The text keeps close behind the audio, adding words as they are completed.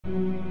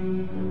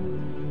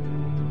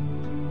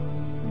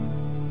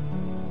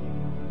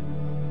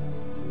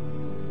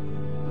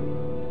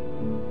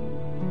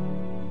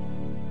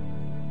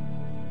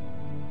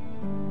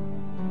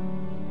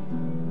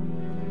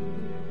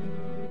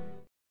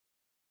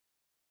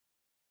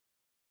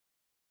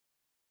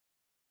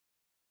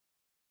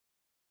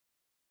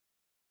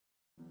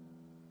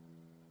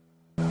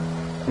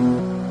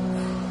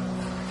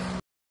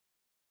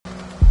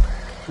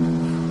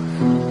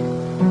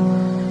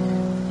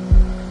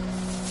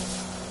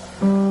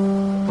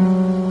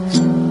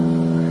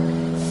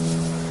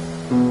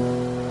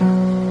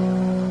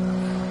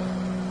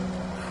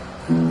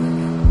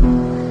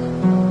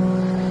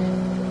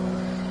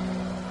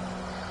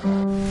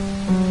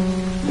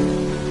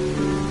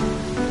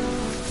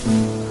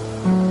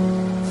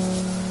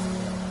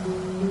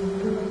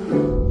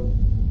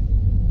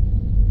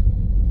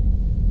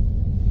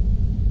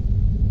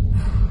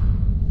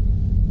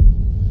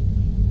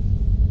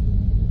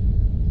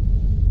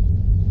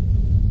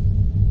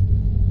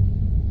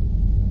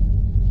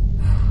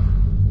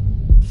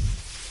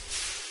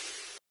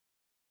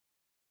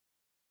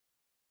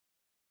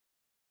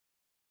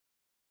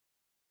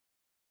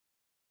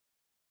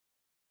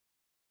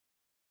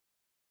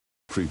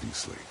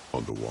Previously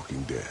on The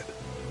Walking Dead.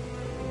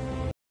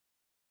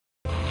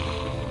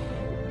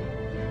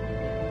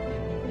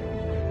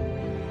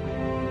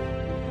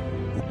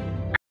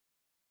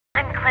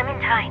 I'm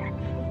Clementine.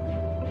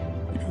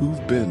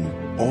 You've been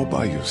all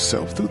by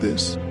yourself through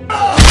this?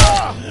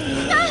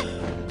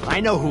 I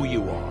know who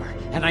you are,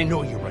 and I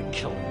know you're a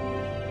killer.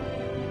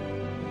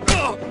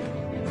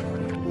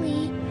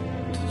 Lee,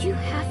 did you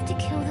have to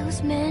kill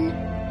those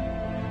men?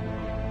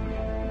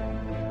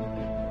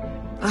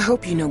 I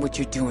hope you know what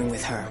you're doing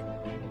with her.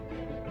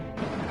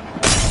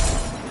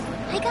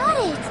 I got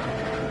it!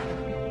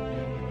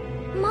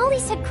 Molly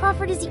said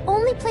Crawford is the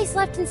only place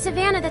left in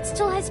Savannah that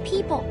still has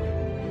people.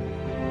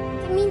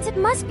 That means it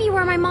must be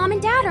where my mom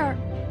and dad are.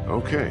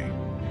 Okay,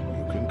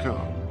 you can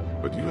come,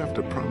 but you have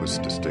to promise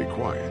to stay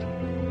quiet.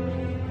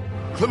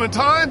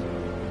 Clementine?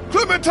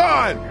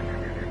 Clementine!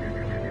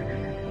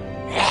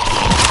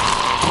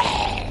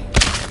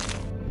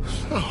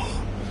 No.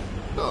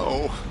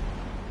 No.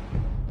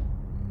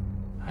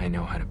 I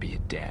know how to be a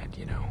dad,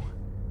 you know.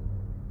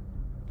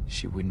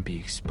 She wouldn't be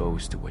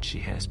exposed to what she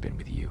has been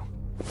with you.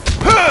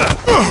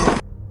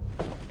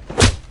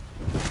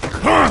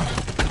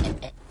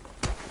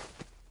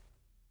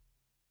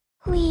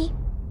 Lee,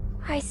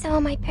 I saw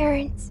my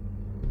parents.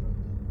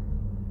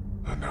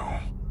 I know.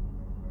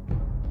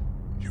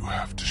 You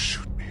have to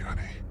shoot me,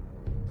 honey.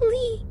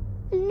 Lee,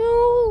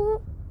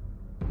 no.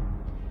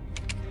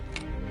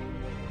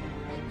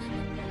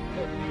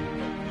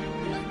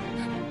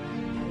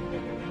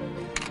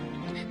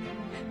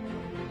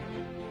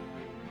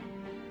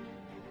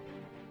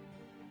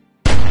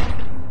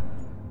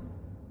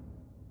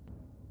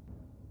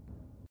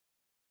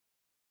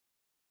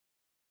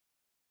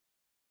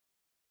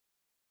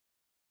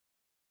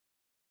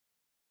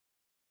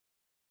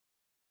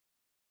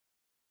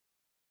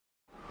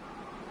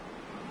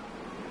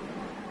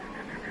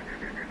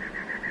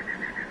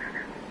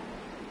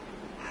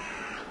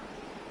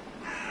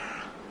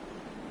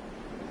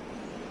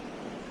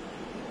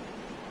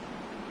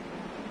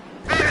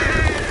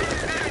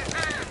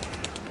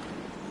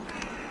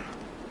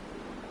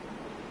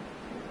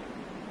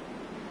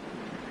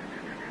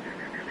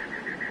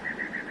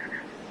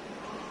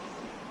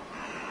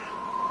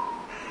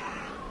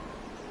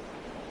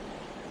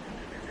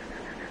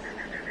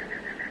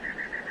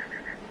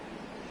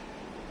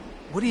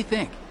 What do you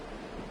think?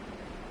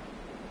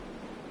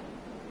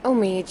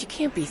 Omid, you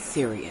can't be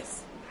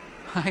serious.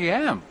 I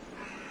am.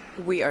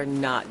 We are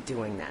not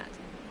doing that.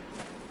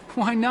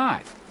 Why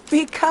not?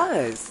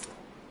 Because.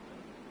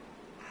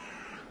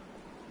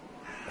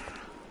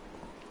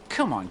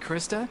 Come on,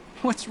 Krista.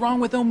 What's wrong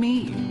with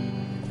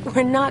Omid?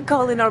 We're not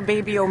calling our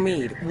baby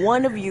Omid.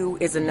 One of you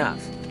is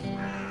enough.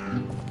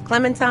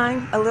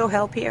 Clementine, a little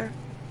help here?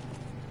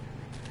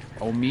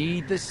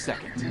 Omid the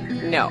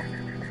second. No.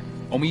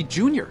 Omid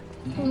Jr.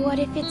 What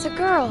if it's a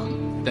girl?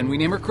 Then we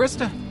name her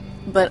Krista.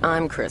 But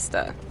I'm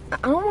Krista. I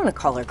don't want to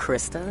call her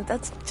Krista.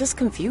 That's just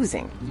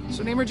confusing.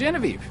 So name her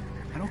Genevieve.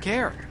 I don't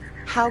care.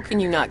 How can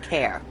you not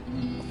care?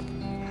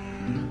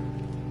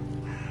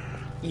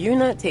 You're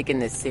not taking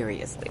this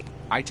seriously.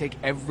 I take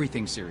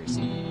everything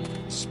seriously.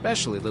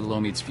 Especially little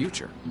Omid's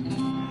future.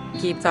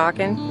 Keep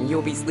talking, and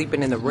you'll be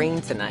sleeping in the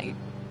rain tonight.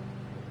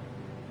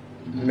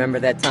 Remember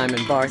that time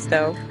in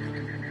Barstow?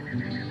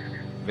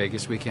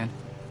 Vegas weekend?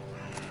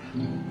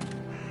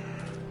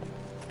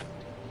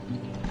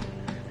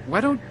 Why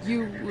don't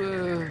you,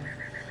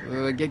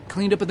 get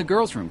cleaned up in the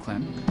girls' room,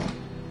 Clem?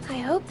 I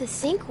hope the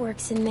sink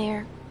works in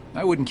there.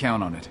 I wouldn't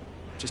count on it.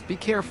 Just be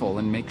careful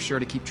and make sure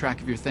to keep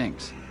track of your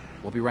things.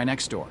 We'll be right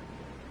next door.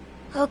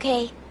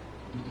 Okay.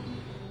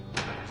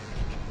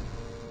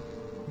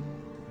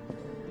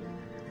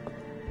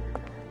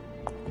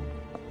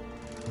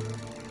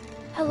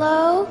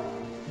 Hello?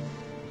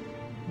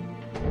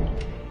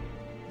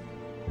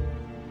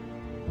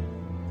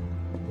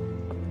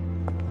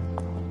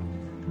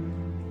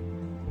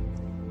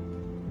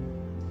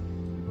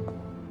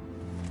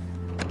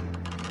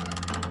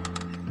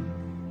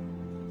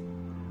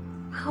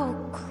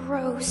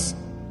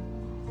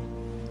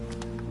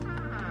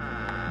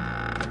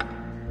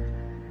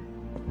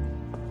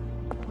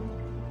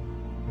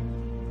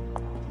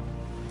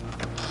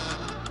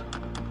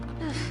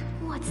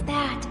 What's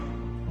that?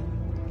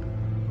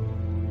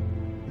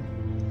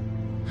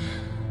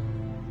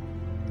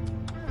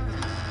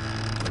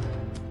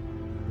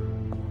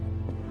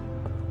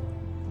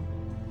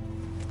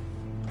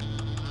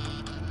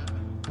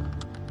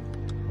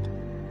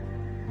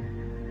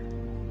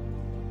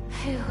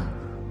 Phew.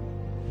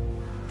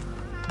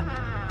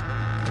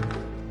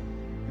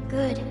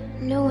 Good.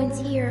 No one's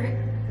here.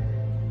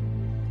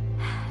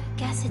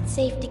 Guess it's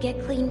safe to get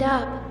cleaned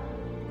up.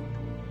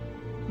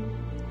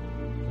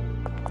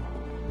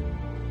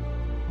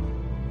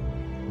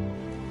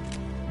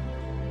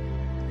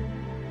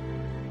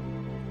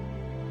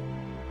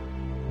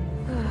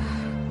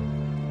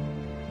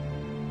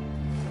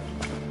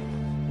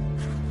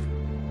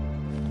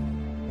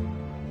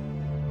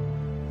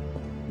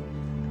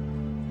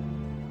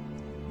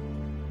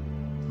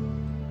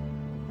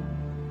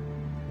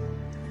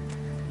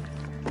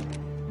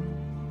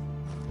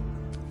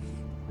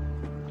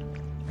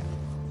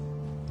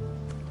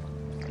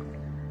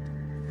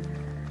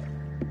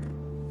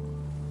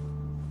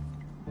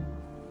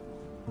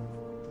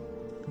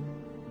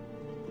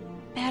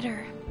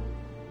 Better.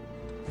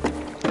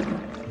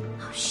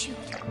 Oh, shoot.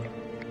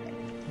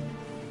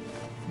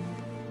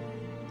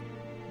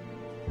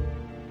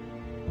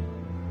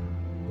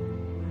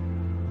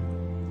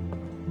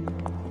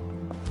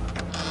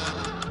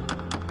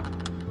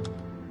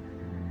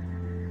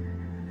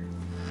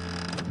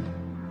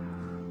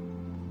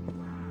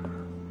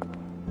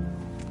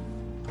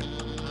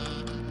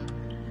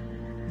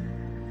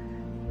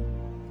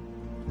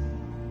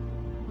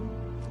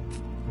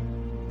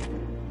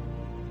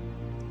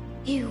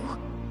 Ew.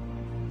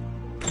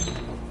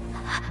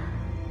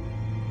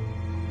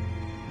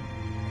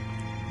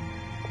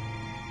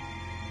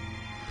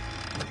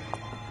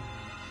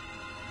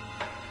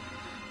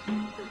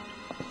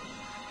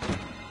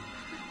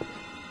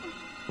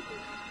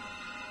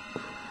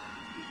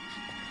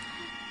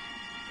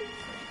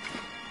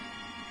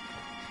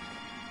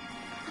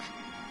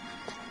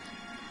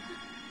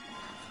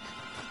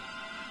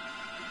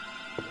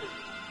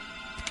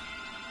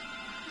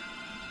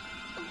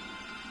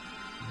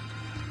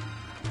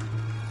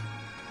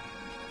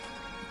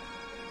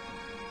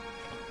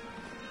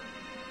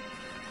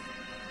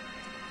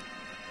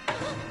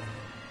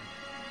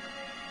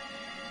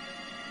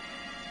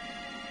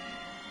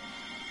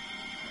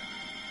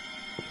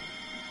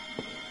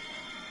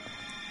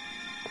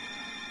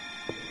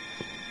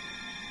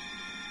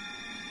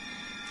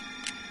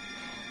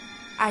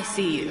 I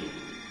see you.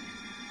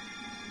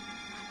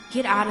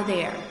 Get out of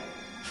there.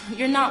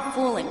 You're not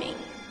fooling me.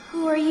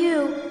 Who are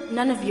you?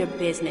 None of your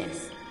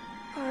business.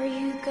 Are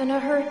you gonna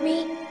hurt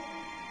me?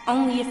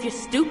 Only if you're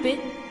stupid.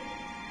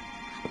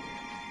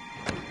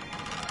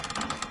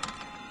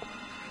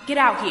 Get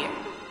out here.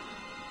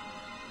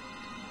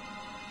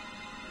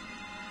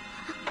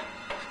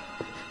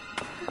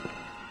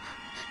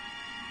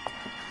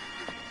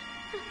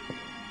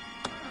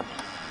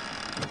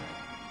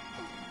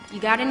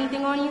 You got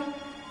anything on you?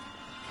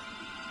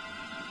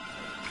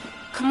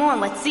 Come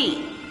on, let's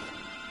see.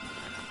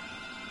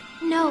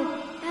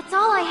 No, that's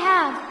all I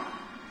have.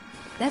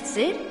 That's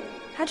it?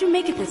 How'd you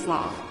make it this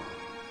long?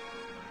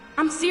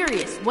 I'm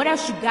serious. What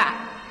else you got?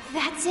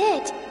 That's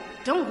it.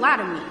 Don't lie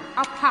to me.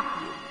 I'll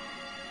pop you.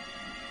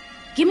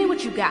 Give me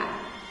what you got.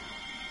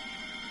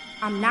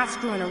 I'm not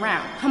screwing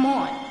around. Come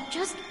on.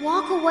 Just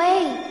walk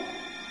away.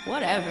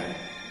 Whatever.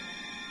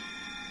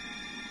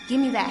 Give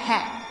me that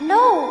hat.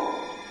 No.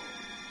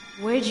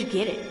 Where'd you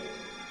get it?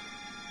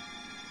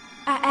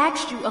 I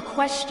asked you a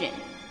question.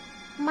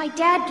 My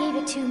dad gave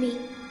it to me.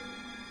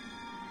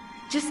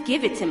 Just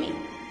give it to me.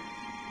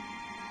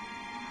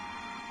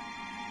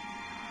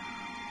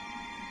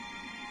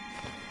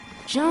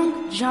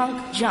 Junk,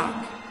 junk,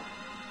 junk.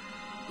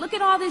 Look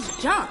at all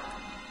this junk.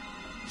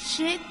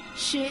 Shit,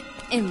 shit,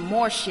 and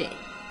more shit.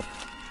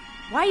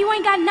 Why you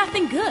ain't got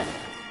nothing good?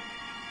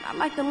 Not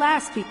like the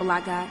last people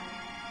I got.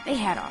 They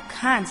had all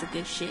kinds of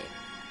good shit.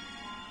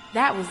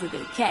 That was a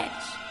good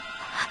catch.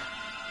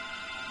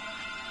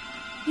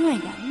 You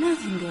ain't got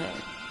nothing good.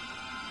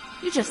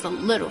 You're just a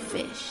little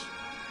fish.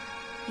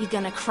 You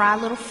gonna cry,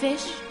 little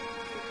fish?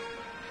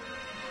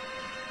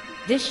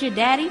 This your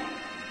daddy?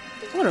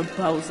 What a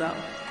bozo.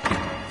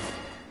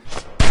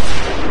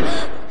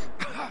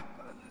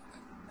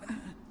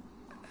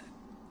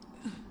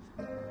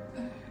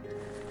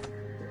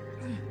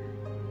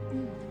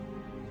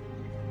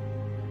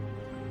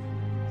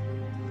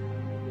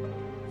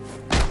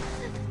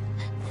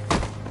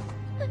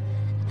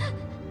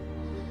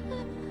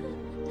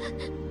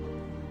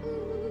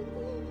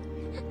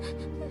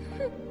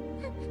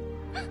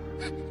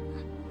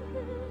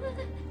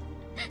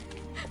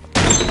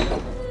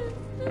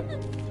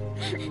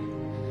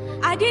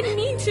 I didn't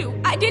mean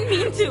to. I didn't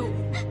mean to.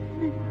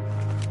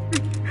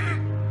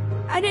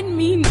 I didn't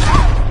mean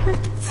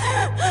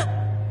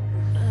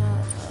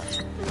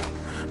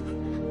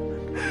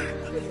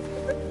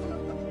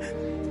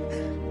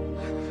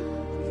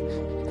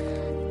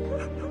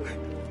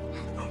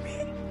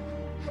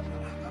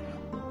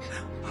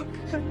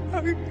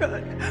Oh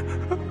God.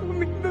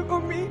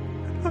 Omi.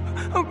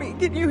 Homie,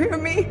 can you hear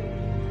me?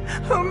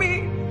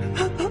 Homie!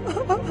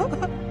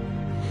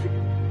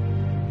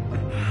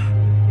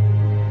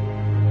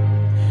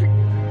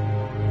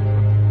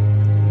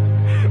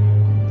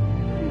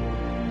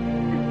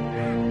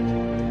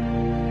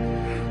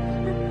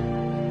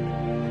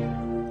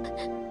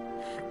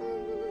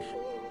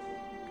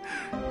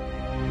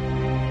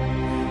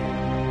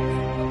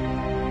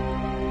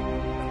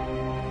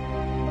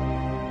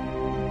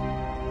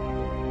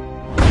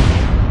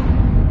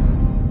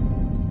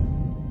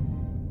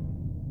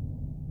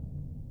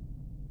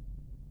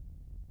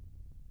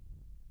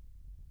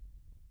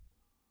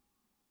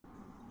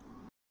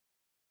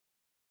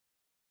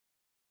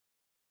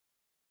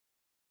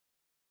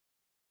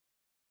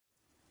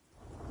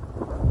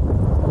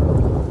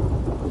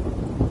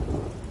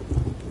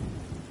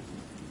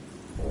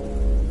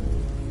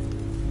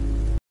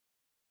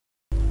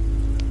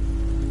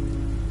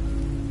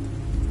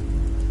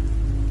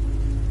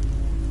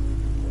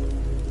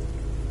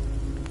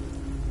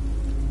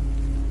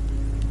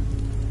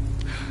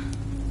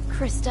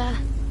 Krista,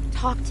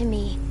 talk to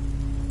me.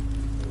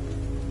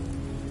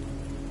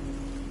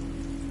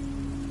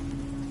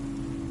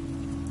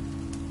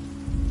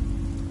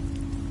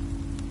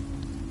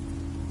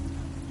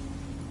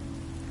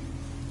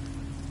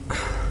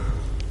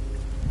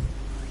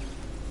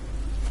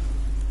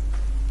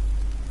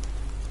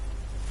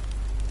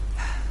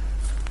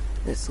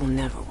 This will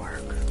never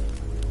work.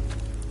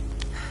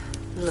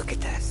 Look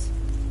at this.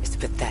 It's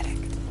pathetic.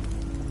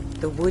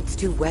 The wood's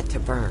too wet to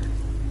burn.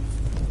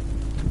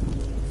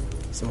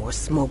 It's more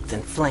smoke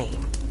than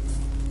flame.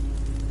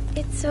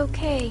 It's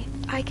okay.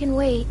 I can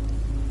wait.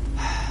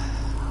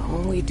 All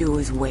we do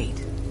is wait.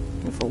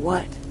 And for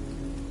what?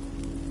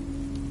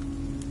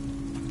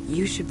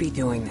 You should be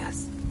doing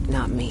this,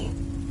 not me.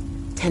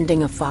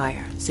 Tending a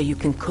fire so you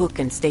can cook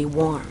and stay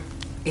warm.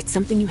 It's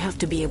something you have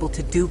to be able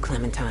to do,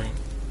 Clementine.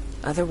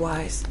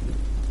 Otherwise...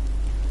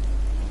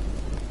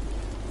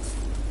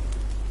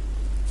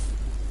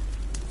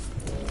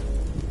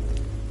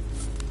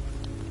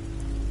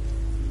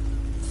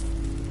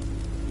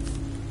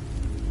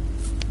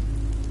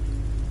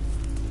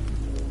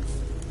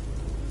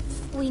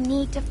 We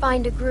need to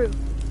find a group.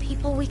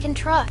 People we can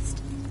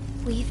trust.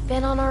 We've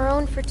been on our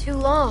own for too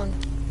long.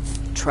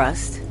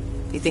 Trust?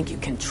 You think you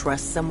can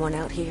trust someone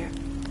out here?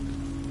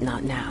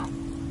 Not now.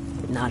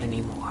 Not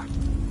anymore.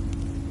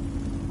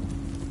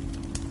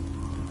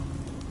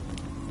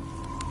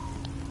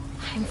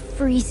 I'm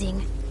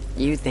freezing.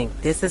 You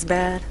think this is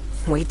bad?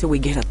 Wait till we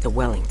get up to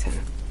Wellington.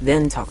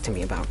 Then talk to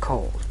me about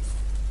cold.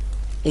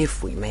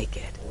 If we make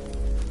it.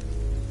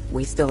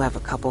 We still have a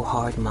couple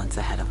hard months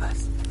ahead of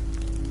us.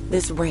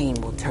 This rain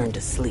will turn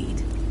to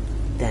sleet,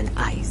 then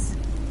ice,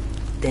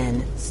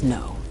 then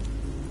snow.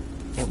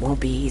 It won't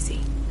be easy.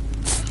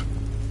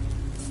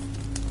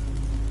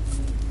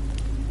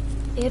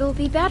 It'll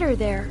be better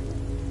there,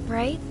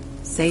 right?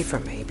 Safer,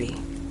 maybe.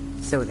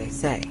 So they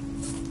say.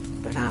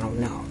 But I don't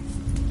know.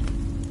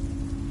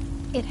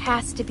 It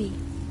has to be.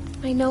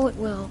 I know it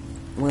will.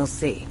 We'll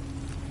see.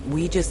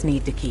 We just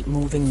need to keep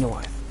moving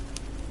north.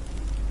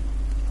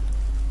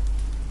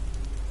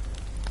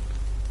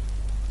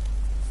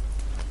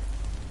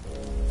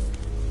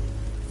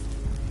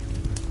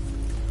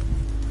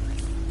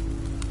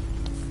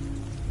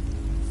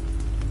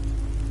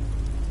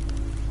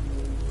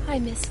 I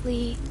miss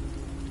Lee.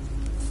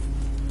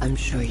 I'm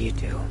sure you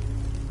do.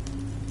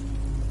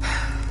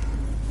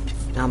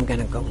 I'm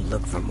gonna go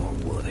look for more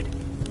wood.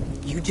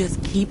 You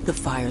just keep the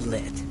fire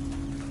lit.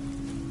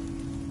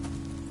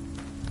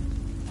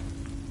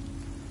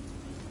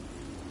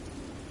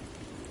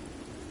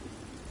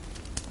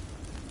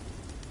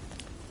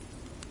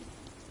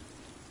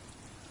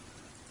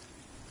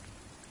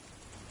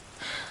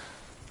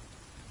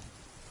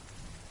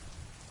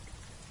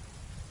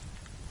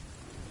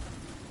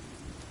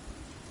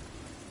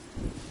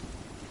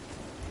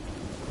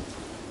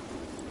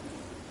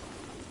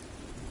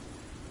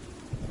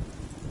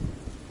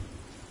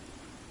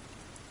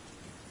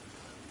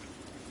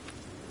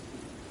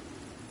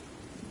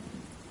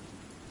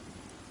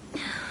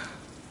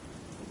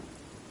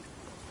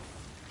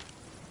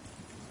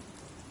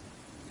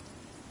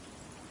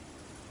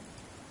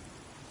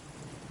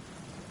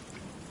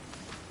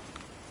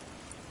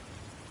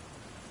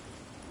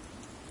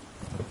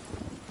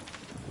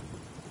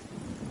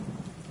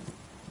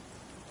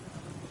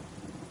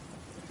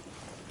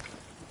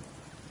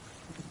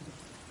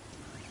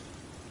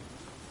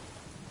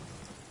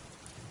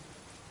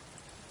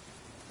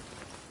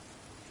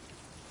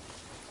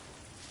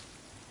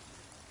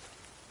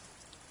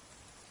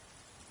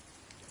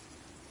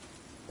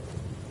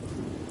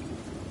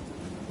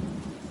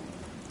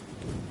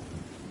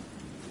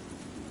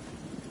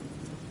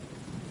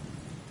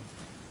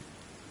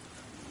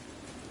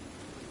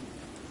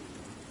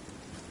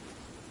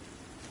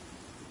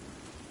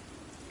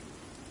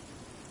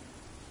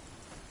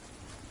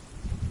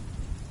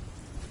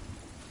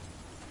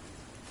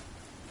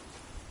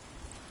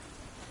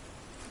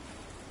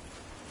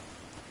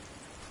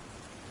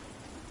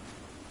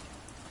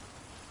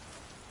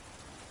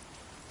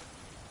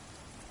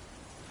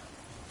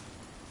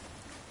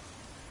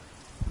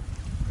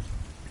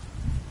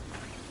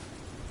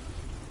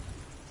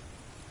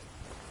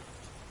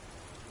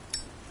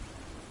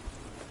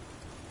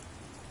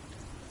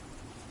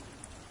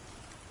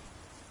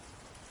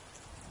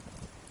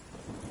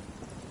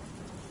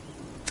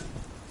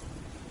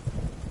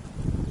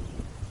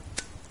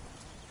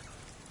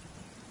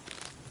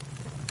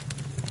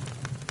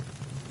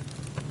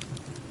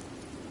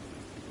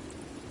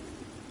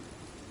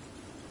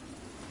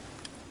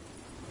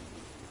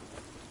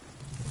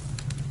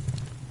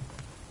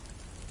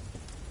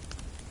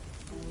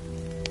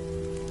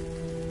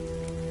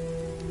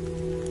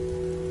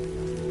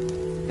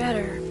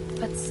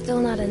 Still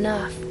not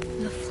enough.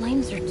 The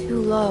flames are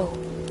too low.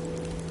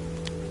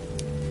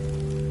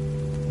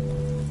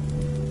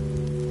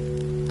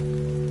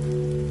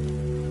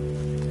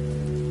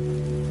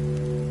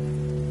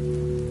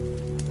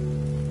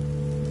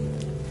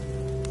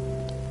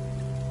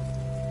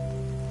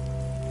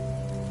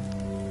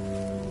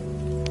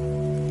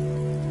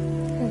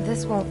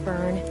 This won't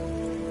burn.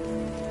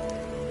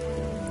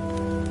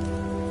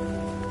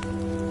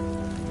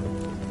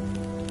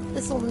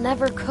 This'll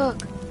never cook.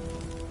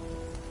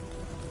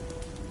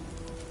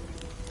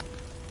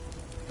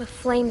 The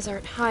flames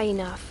aren't high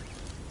enough.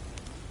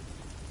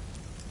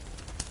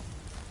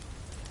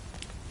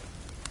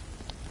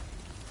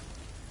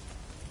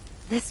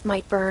 This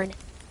might burn.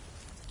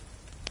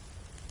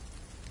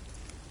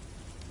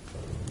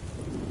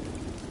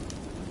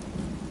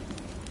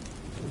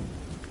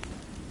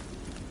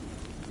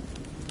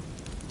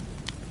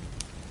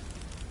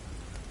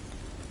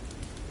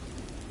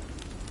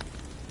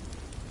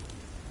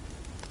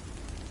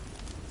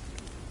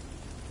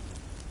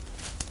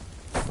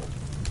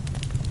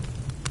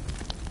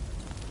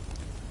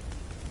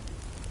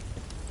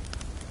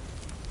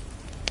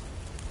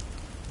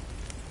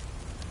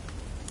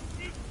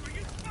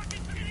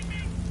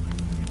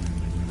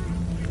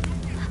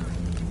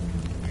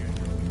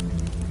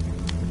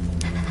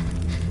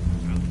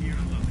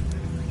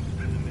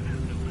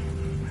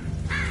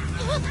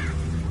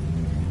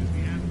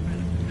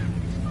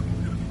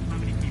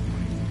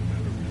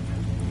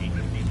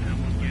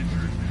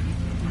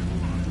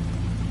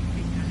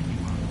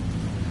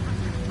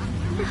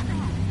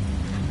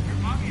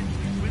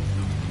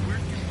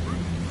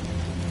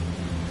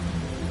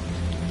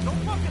 Don't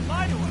fucking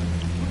lie to us!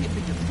 What do you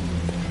think you're doing?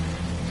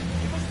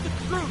 Give us the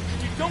truth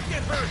and you don't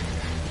get hurt!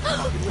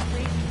 Fucking with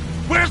me?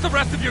 Where's the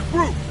rest of your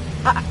group?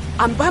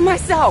 I'm by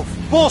myself.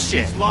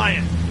 Bullshit! He's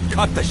lying!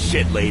 Cut the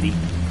shit, lady!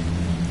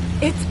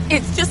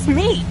 It's just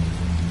me.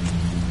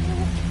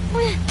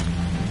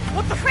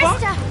 What the fuck?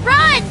 Krista,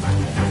 run!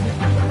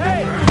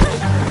 Hey!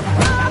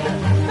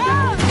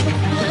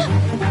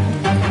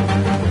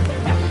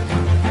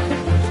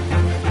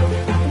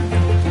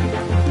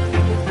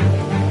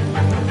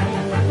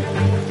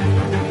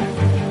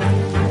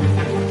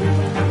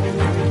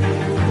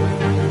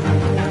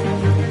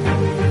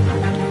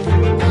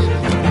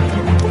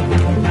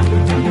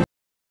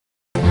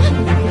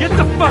 Get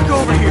the fuck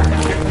over here!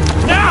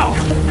 Now!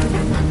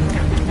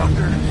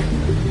 Fucker.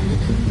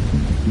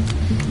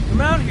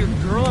 Come out here,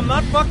 girl. I'm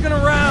not fucking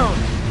around.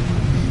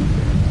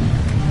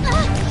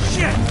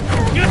 Shit!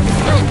 Get the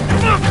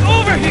fuck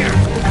over here!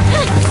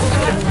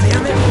 God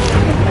damn it!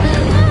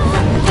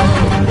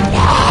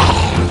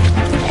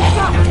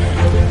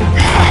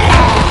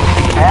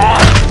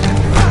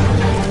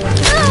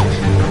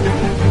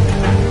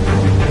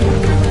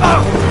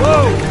 Oh,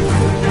 whoa!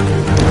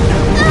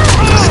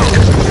 Oh,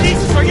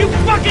 Jesus, are you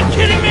fucking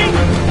kidding me?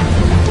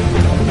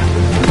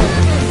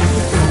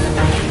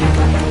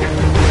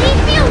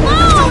 Leave me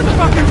alone! Stop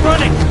fucking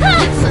running!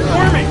 It's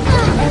squirming!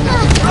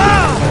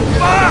 Ah!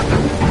 Fuck!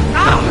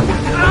 Ow!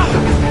 Ow!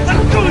 Let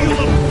go, you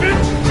little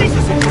bitch!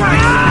 Jesus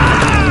Christ!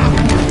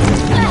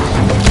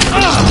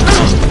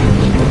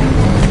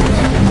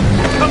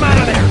 Come out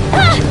of there!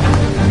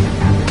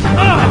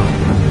 Ow!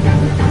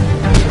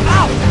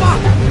 Fuck!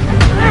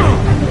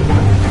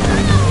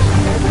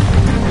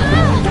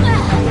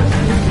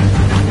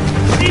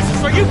 Jesus,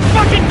 are you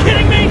fucking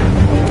kidding me?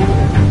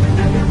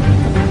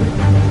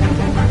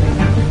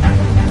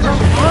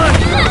 Come on!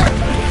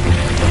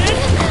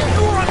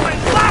 You were on my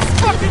last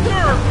fucking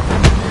nerve!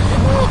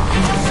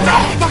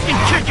 Stop fucking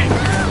kicking!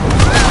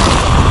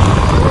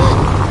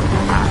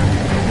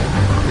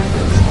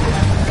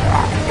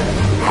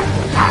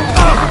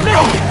 Oh, no!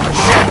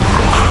 Shit!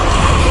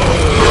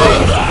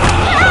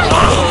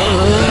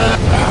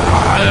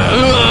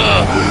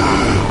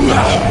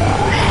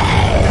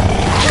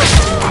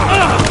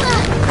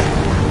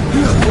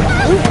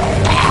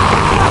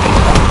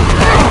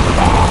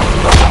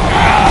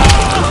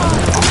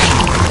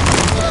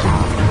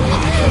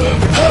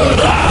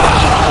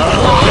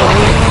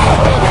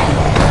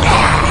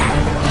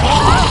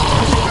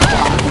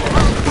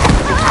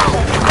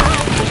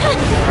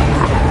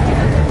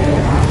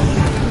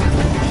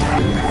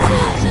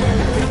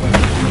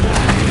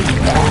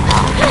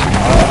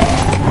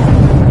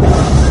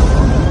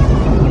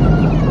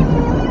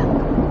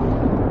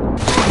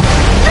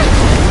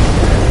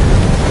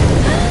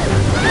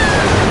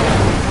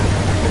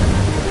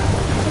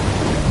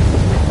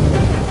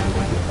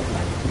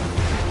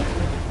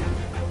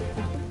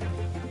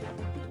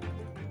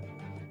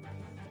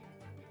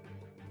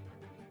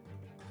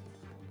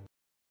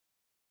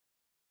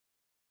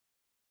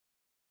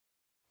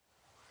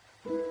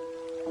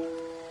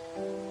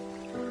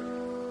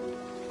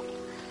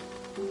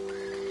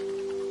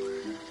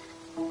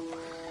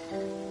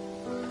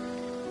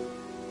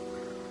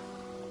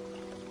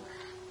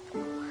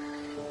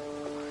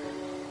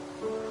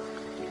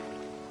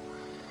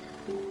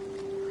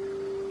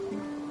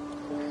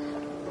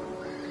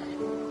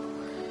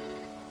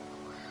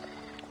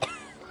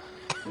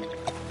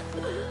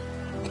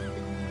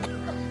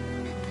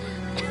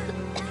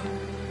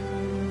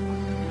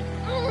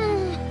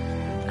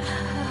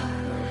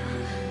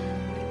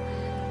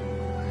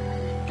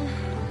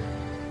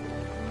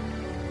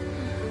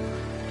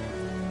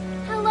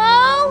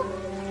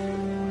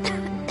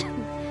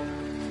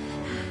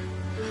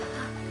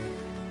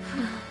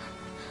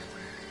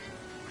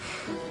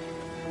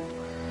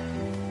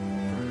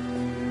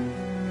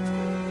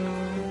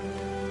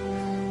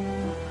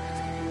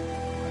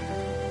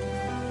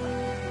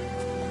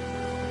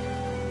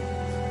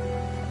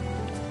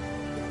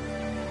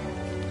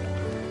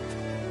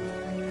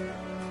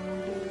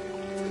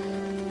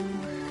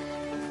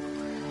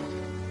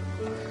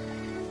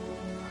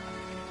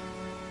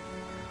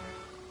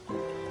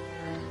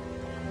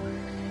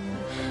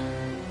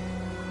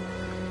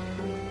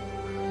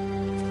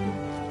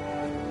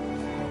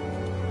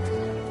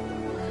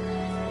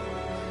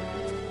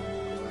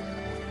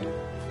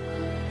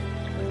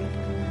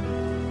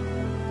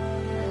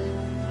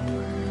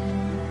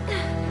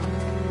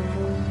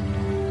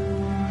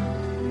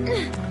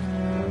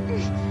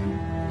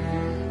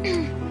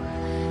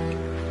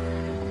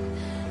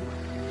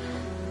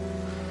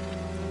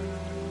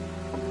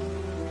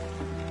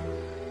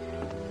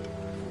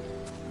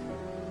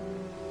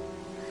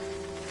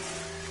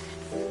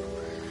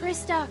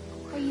 Krista,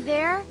 are you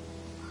there?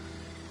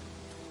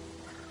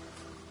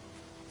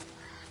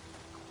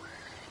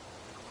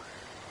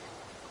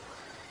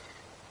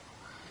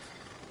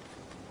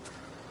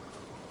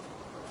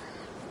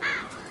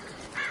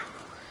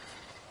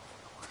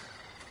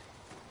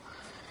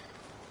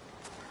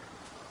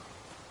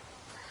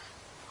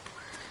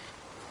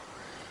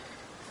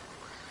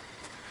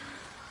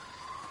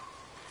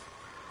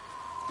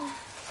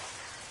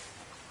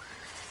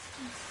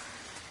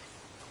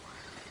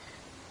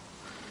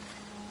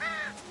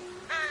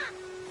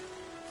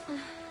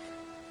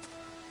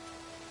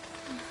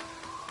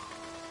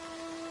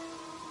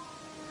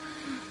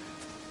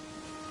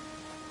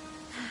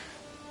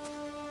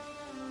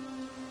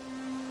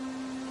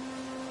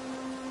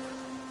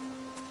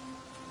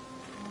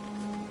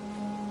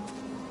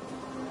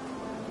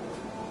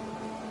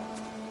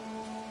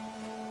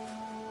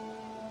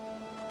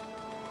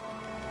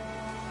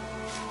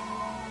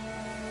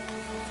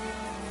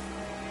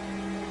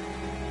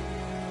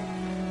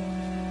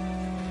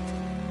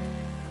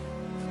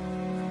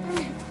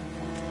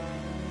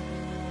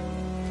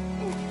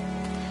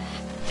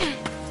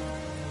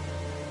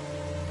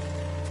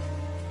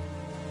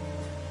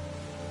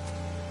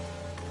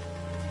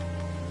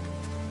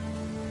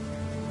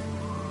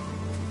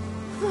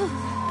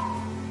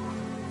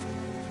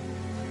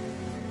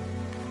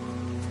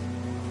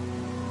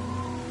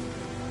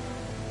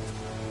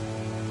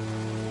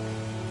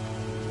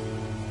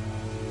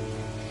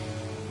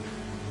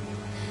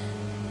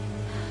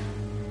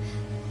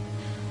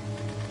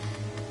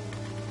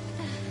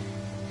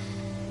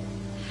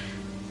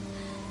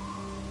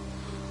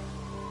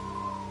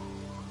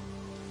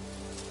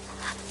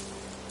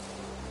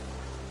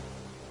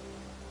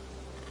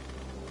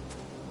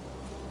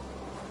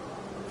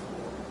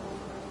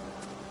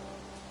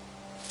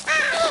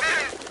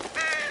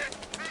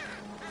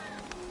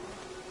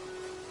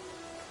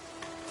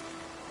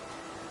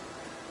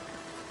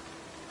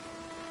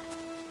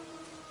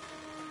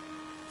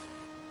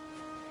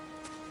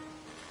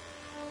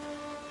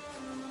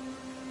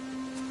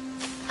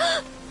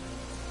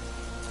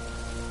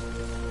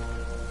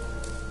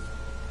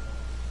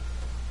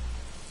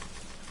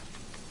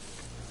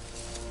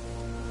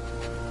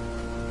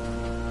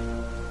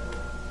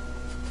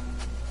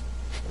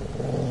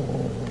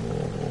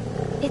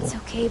 It's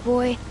okay,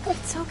 boy.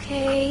 It's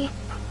okay.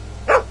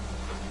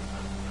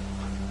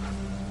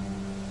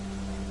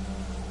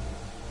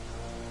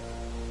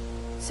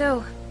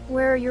 So,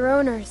 where are your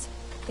owners?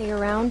 They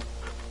around?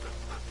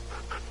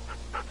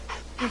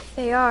 If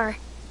they are,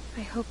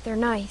 I hope they're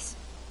nice.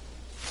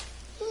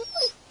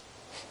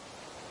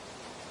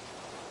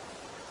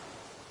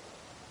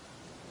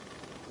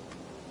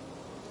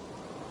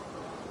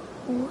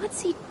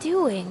 What's he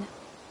doing?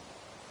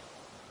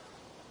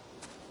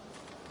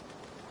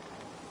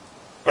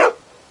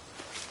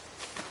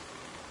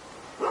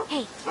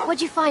 Hey,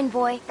 what'd you find,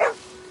 boy?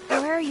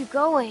 Where are you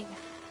going?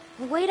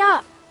 Wait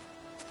up!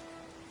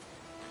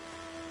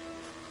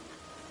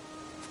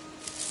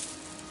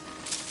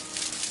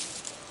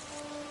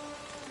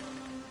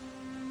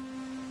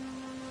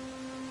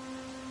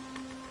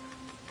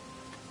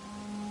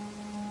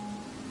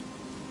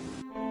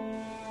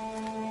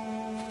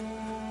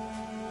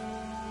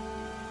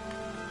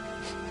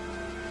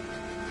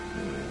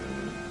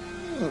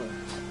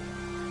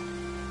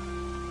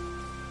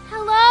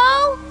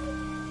 Hello?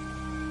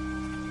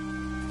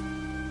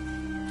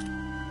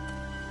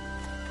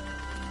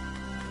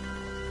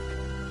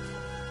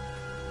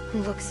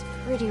 Looks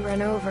pretty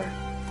run over,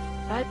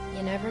 but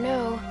you never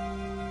know.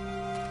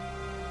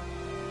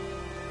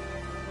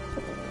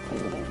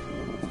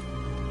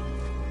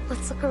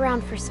 Let's look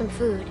around for some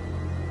food.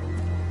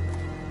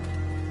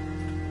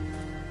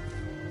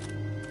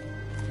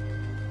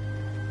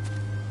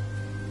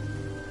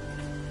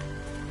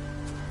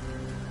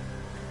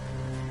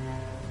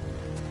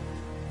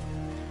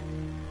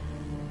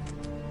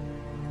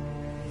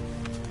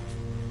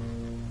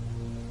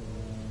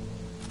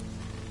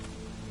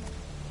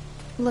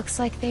 Looks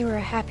like they were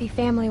a happy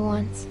family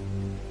once.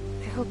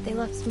 I hope they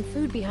left some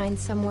food behind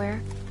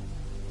somewhere.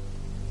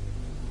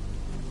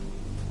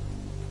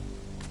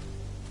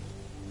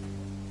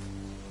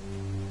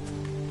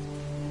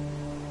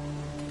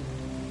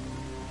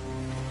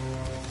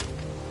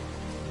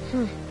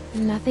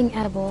 Nothing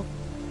edible.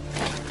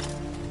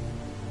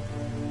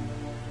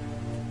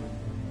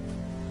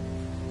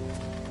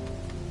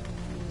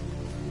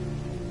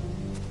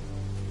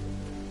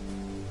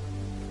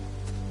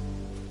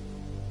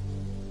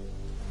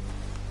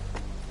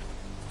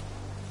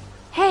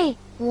 Hey,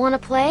 wanna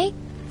play?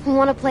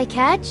 Wanna play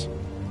catch?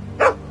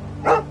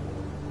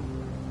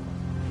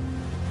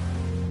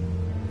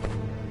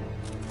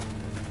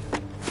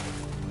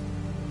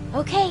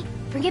 Okay,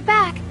 bring it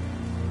back.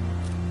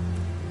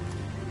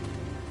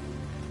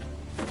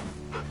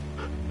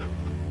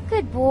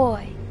 Good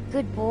boy,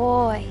 good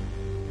boy.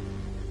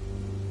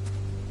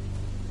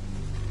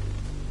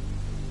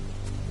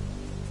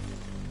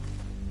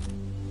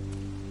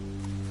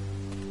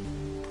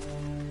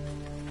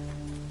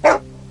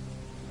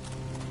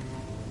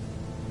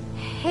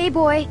 Hey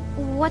boy,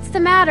 what's the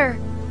matter?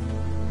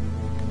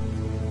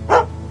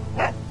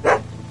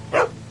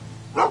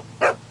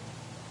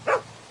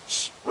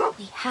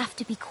 We have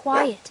to be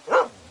quiet.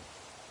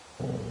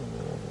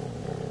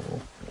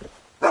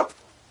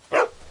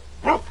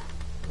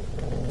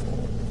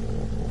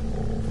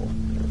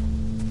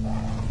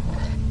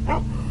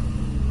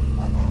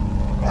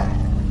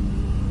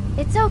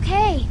 It's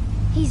okay.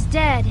 He's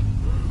dead.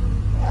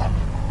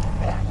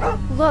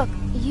 Look,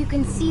 you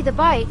can see the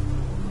bite.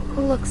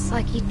 Looks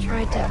like he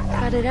tried to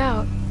cut it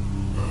out.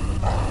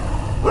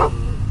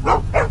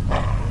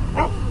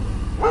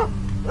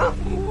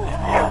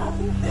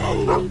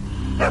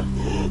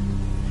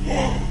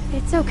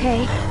 It's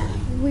okay.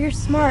 We're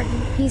smart.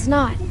 He's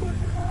not.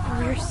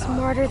 We're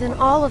smarter than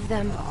all of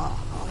them.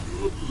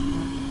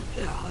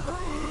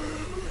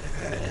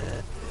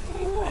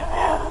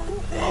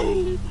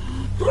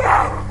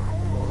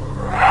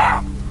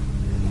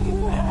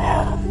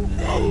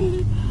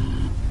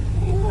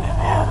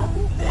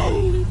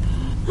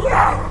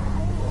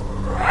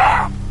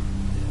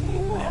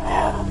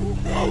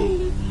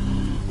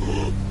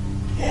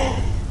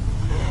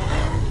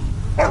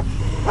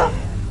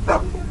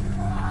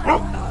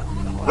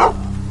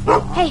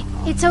 Hey,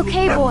 it's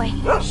okay, boy.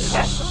 Shh.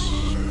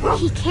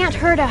 He can't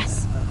hurt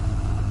us.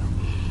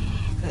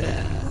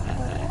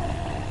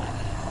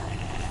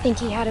 Think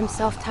he had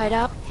himself tied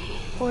up?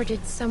 Or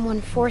did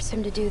someone force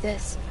him to do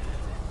this?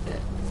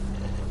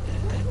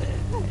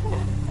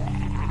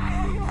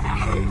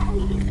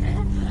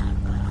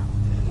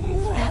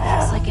 That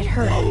looks like it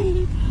hurt.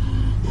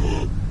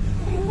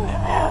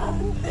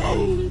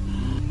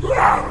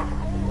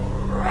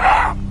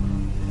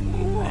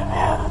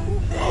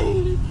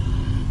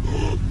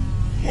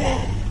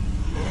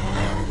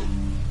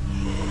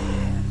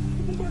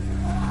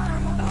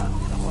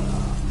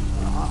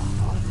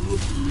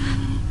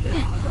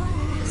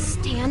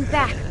 Stand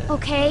back,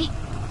 okay?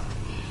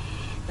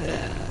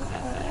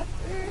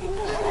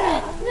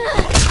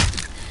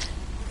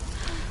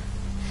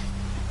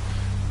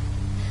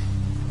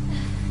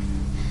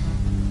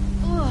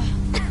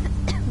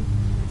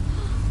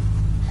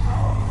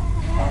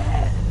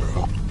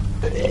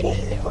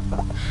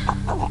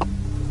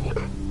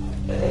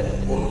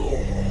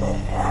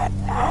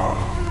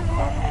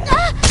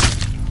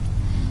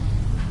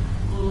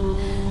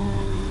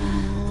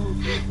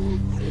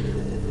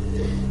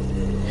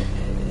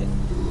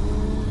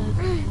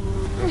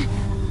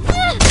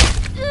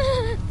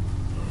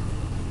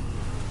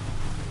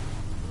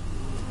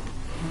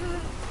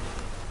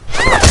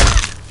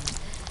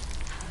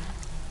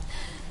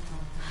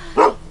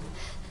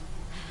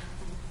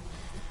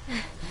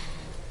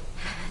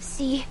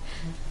 See?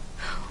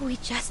 We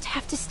just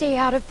have to stay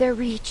out of their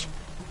reach.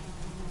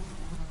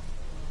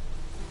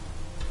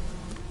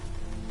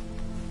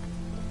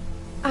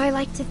 I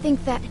like to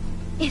think that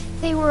if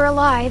they were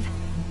alive,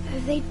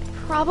 they'd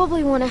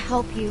probably want to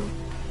help you.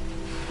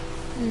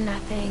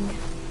 Nothing.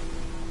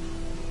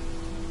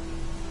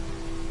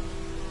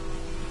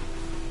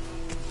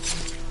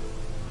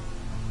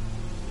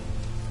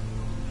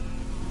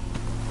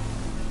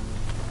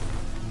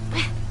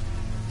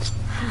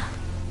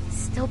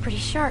 Still pretty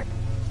sharp.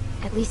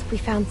 At least we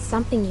found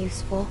something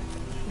useful.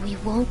 We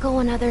won't go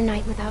another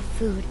night without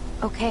food,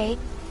 okay?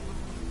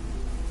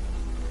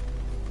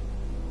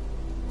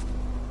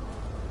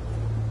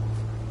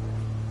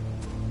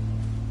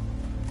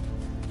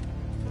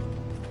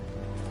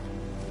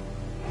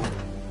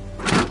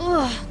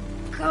 Ugh,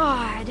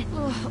 God.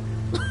 Ugh.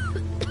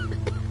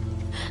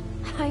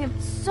 I am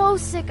so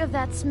sick of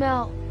that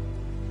smell.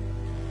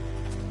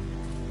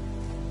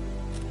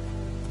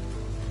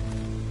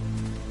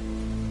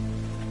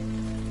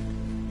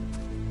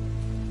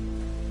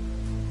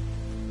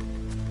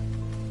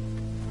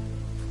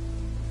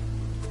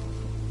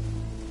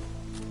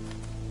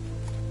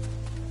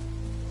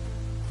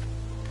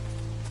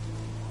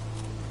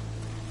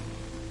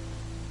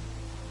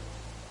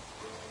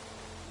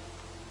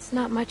 It's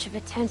not much of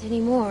a tent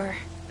anymore.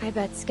 I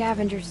bet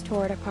scavengers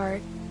tore it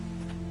apart.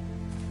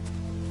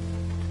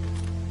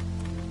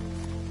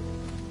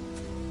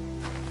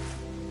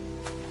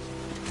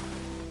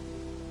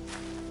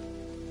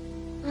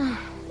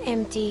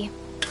 Empty.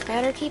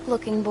 Better keep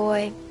looking,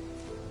 boy.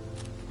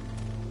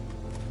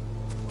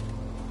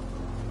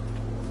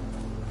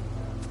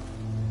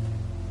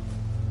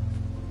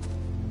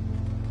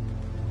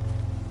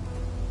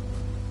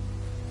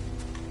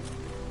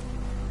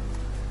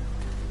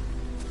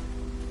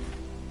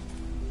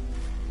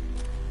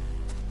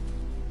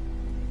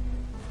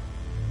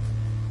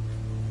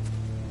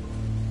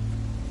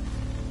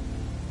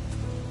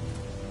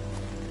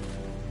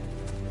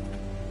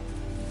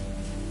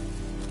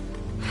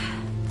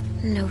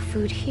 No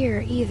food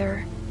here,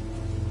 either.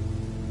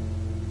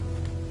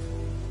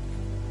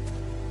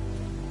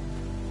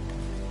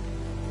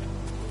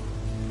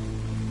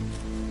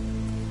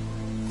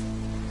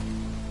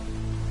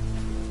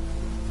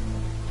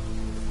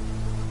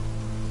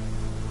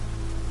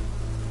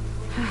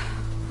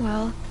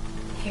 Well,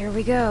 here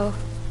we go.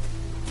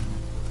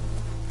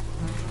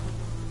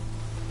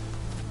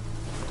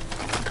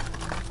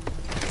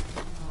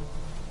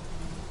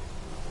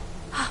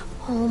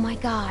 Oh my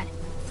God.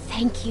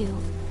 Thank you.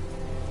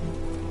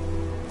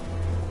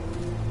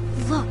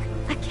 Look,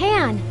 a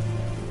can.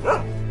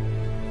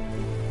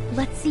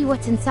 Let's see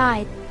what's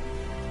inside.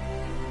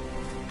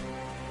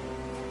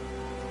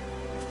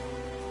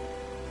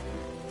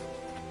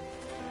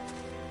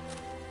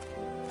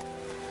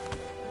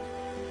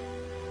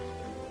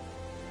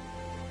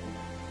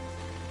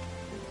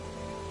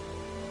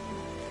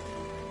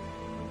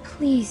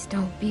 Please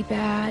don't be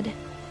bad.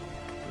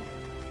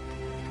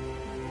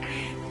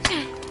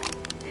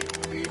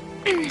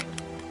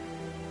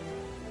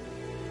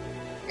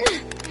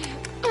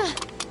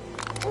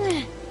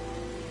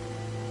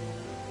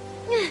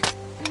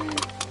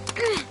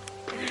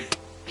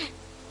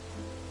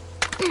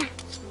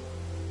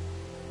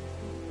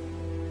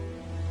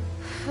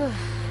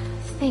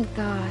 Thank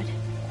God.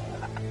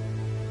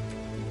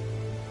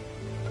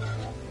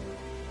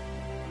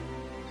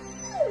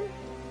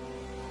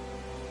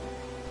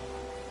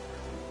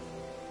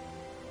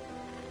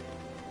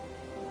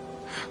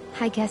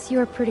 I guess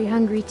you're pretty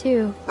hungry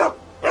too.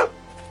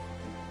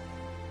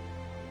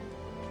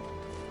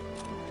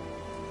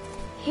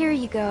 Here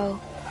you go.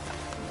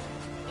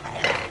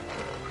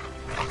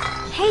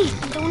 Hey,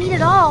 don't eat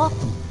it all.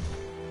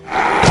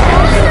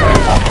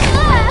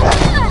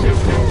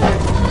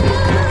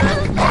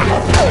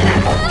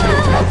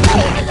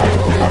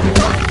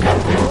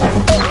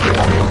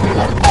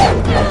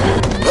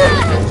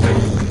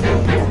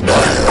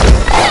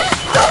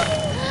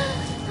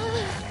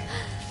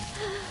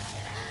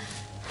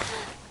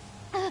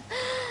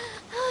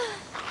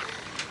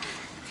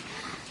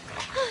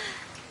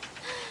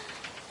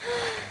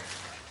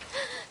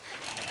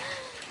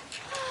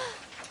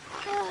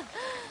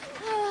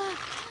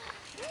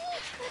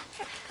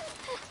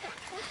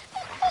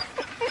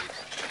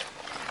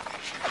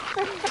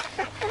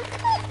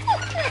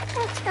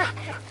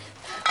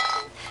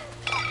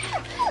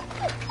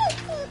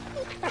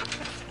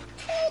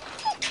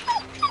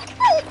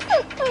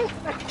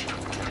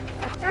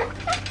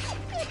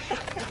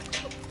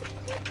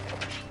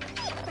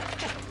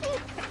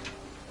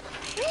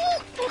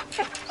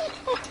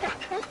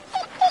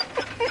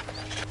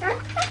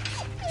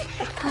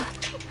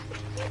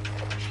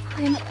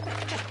 I'm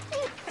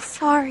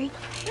sorry.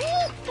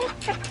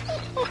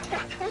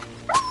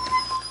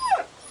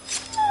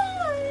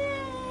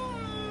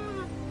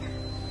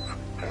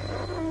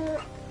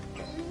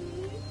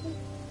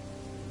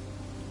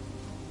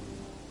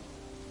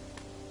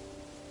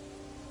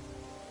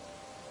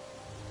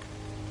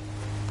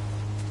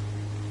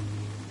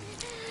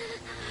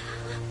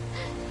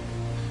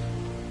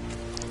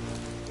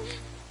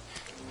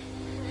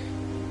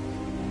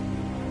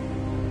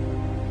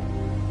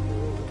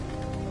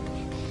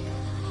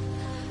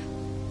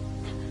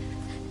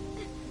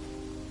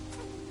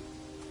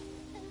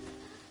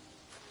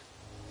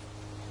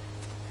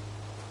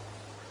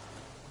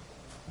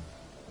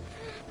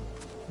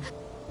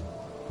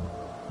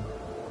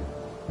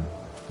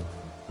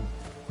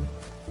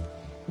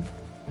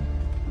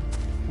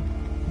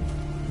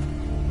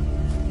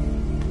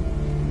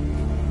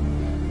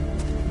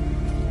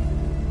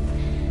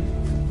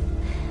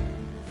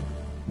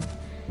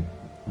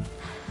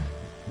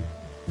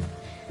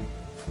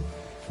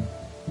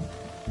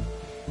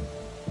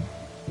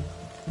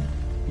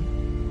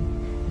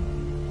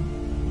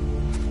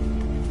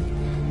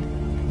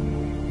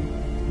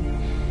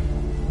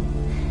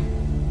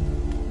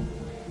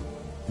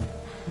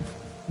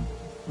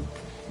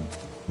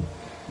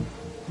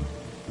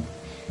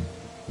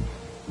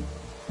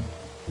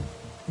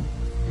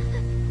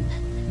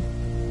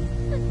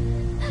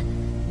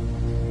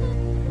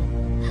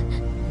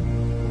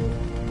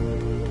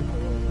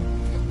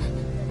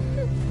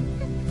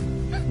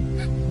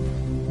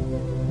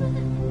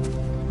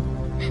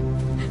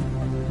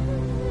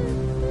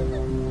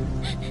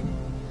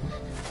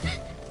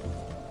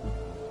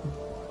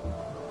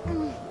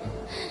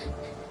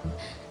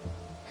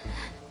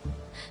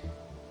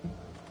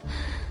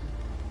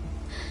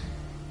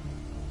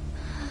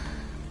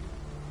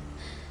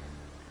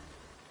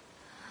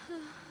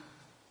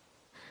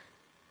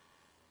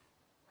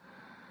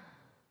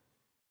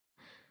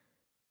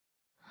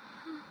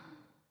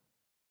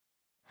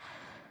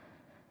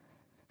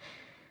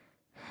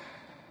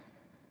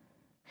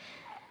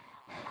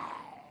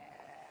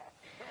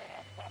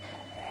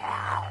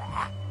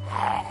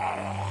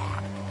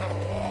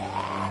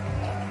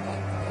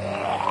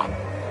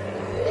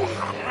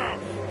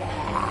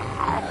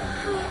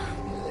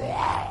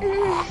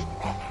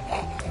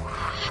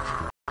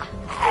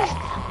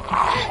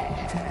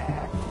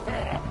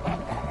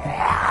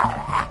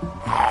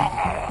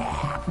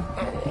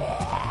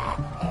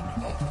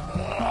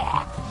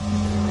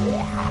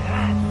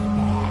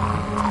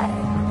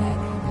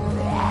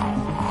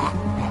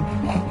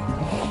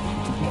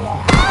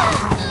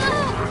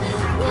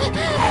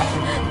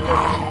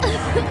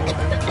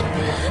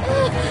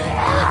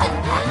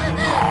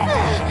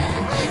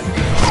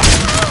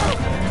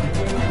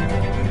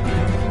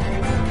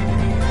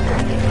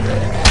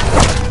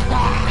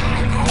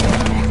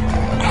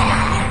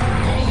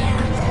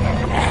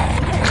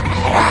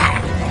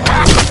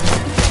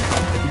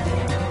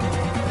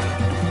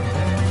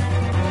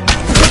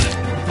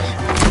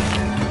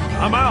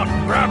 I'm out.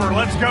 Grab her.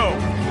 Let's go.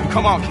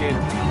 Come on, kid.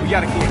 We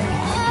gotta get her.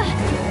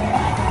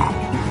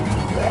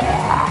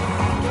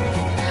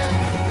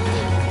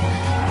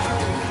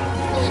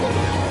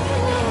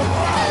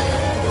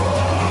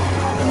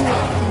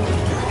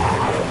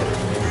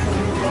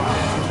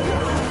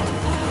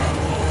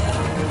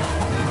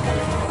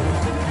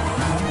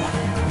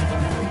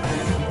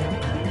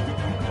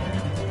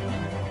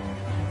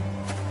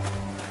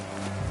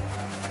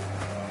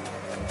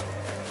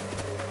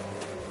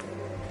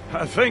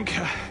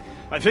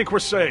 I think we're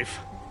safe.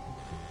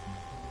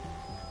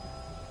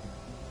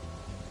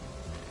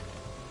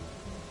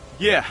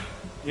 Yeah,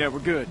 we're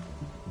good.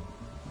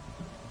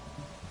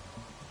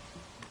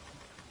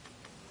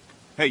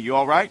 Hey, you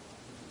all right?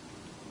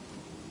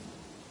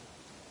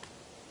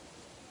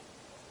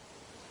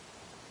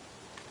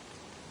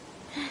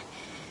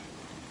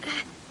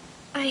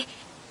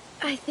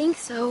 I think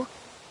so.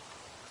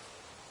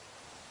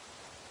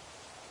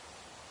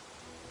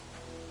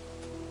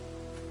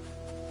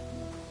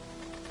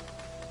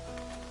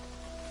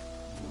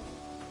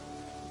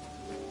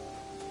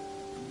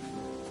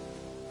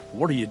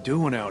 What are you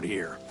doing out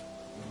here?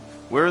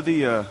 Where are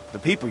the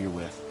people you're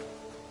with?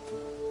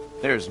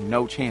 There's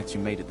no chance you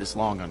made it this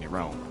long on your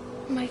own.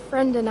 My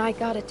friend and I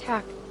got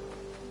attacked.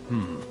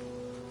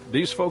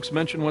 These folks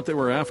mention what they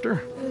were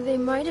after? They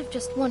might have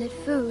just wanted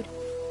food.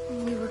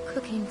 We were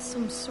cooking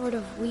some sort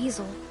of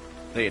weasel.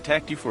 They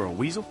attacked you for a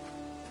weasel?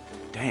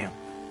 Damn,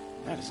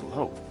 that is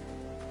low.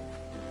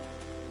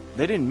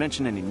 They didn't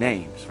mention any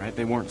names, right?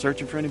 They weren't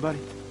searching for anybody?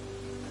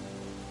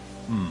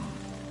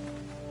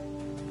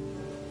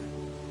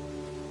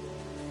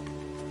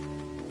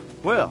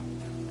 Well,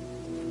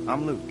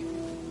 I'm Luke.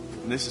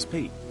 And this is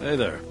Pete. Hey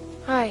there.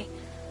 Hi.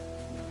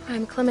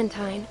 I'm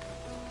Clementine.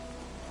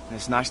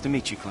 It's nice to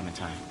meet you,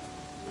 Clementine.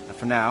 Now,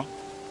 for now,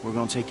 we're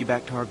gonna take you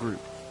back to our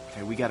group.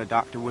 Okay, we got a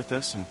doctor with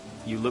us, and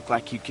you look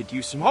like you could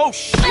use some— Oh,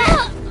 shit!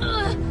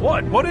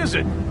 What? What is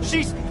it?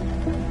 She's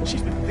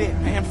been bit,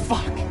 man.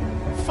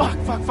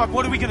 Fuck.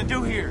 What are we gonna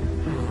do here?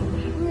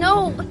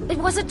 No, it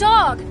was a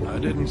dog. I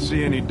didn't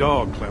see any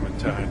dog,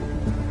 Clementine.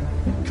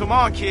 Come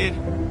on, kid.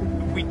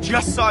 We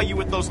just saw you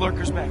with those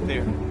lurkers back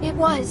there. It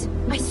was.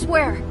 I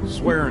swear.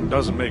 Swearing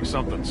doesn't make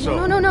something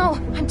so. No.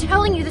 I'm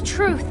telling you the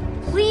truth.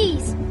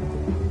 Please.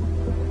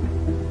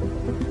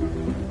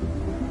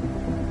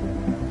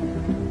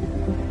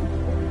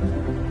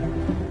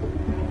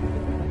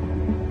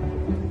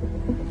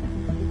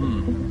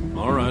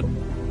 All right.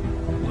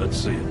 Let's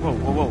see it.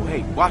 Whoa.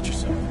 Hey, watch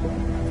yourself.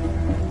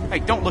 Hey,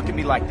 don't look at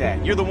me like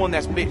that. You're the one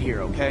that's bit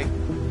here, okay?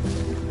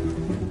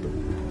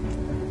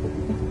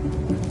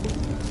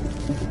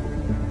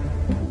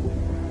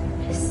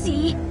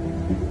 See?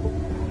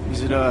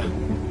 Is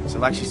it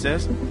like she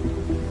says?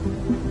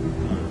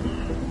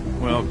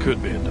 Well,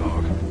 could be a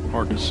dog.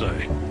 Hard to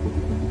say.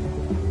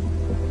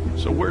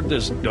 So where'd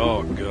this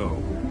dog go?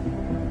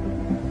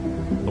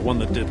 The one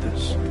that did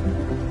this?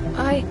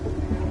 I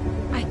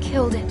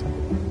killed it.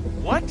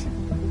 What?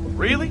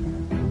 Really?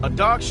 A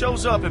dog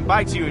shows up and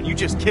bites you and you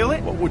just kill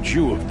it? What would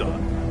you have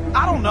done?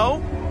 I don't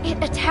know.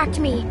 It attacked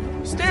me.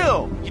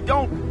 Still, you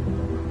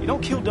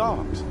don't kill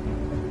dogs.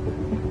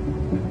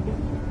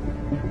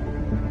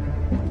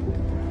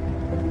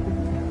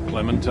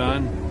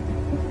 Clementine?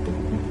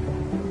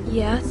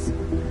 Yes?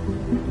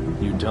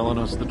 You telling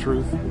us the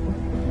truth?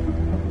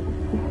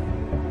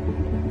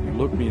 You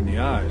look me in the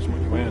eyes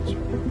when you answer.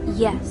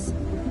 Yes.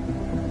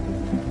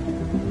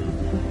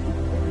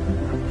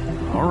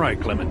 All right,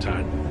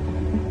 Clementine.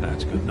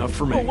 That's good enough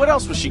for me. Well, what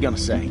else was she gonna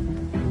say?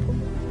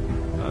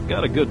 I've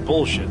got a good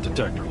bullshit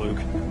detector,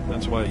 Luke.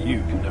 That's why you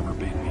can never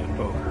beat me at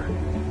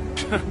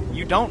poker.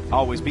 You don't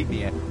always beat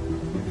me at.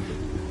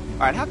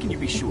 All right, how can you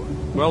be sure?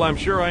 Well, I'm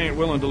sure I ain't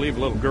willing to leave a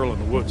little girl in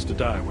the woods to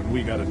die when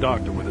we got a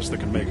doctor with us that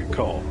can make a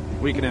call.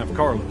 We can have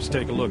Carlos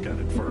take a look at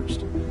it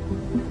first.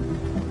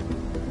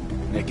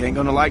 Nick ain't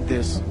gonna like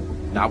this.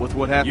 Not with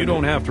what happened. You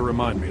don't have to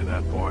remind me of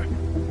that, boy.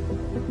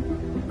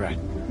 Right.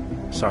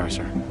 Sorry,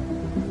 sir.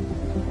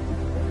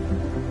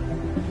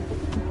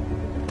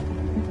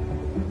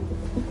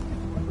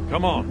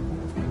 Come on.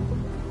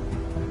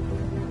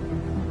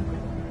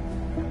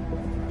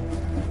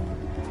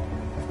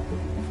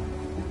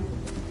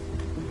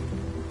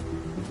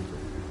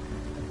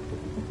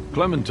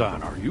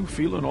 Clementine, are you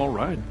feeling all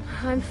right?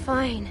 I'm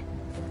fine.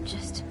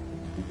 Just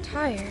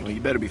tired. Well,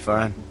 you better be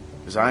fine,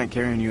 because I ain't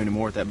carrying you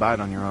anymore with that bite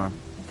on your arm.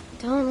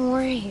 Don't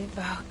worry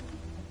about...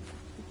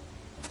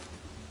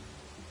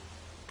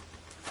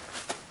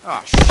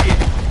 Oh, shit!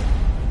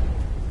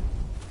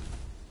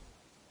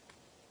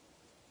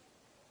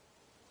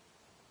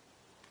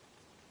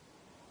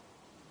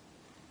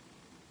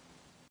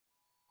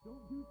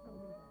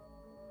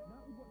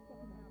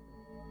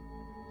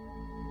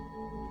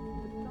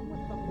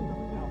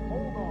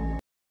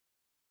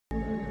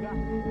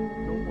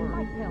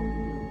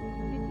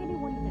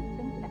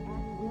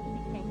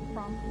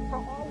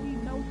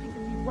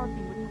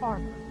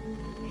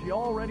 She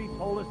already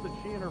told us that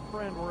she and her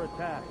friend were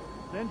attacked.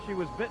 Then she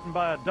was bitten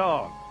by a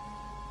dog.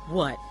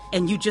 What?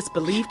 And you just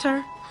believed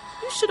her?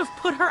 You should have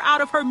put her out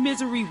of her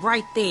misery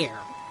right there.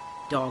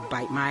 dog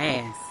bite my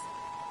ass.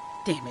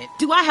 Damn it,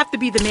 do I have to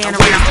be the man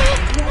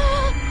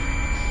around?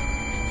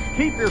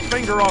 Keep your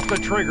finger off the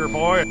trigger,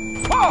 boy.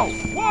 Whoa!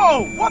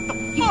 Whoa! What the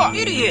fuck?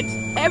 You idiot!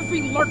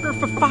 Every lurker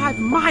for 5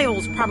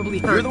 miles probably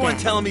heard You're the one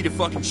that. telling me to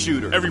fucking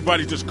shoot her.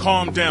 Everybody just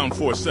calm down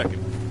for a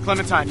second.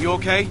 Clementine, you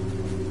okay?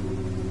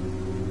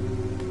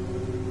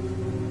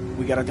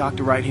 We got a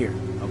doctor right here,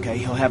 okay?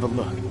 He'll have a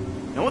look.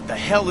 Now what the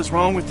hell is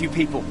wrong with you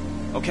people?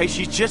 Okay,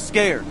 she's just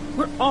scared.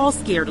 We're all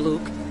scared,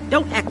 Luke.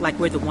 Don't act like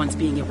we're the ones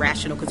being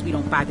irrational because we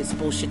don't buy this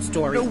bullshit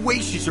story. No way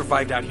she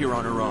survived out here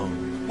on her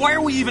own. Why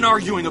are we even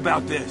arguing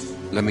about this?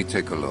 Let me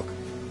take a look.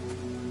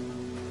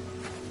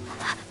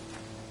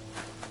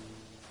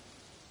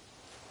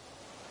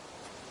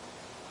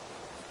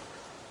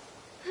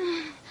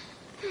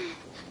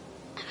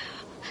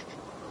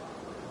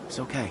 It's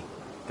okay.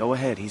 Go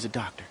ahead, he's a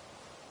doctor.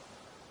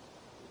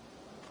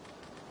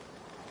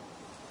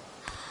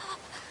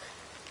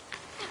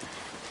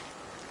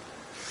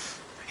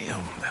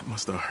 Damn, that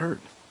must have hurt.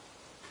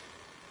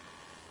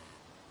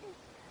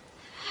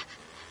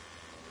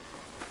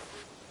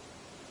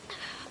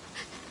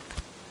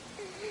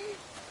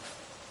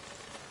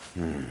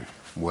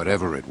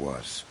 Whatever it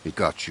was, it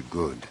got you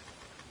good.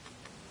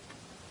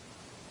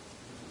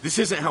 This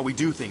isn't how we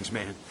do things,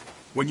 man.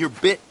 When you're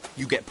bit,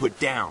 you get put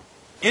down.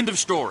 End of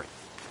story.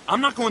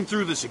 I'm not going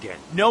through this again.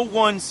 No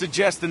one's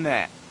suggesting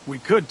that. We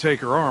could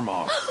take her arm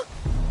off.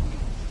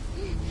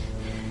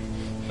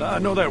 I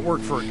know that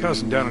worked for a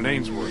cousin down in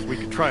Ainsworth. We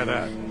could try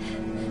that.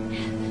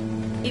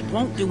 It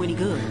won't do any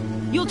good.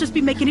 You'll just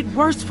be making it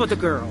worse for the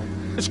girl.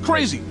 It's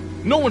crazy.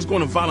 No one's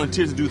going to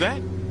volunteer to do that.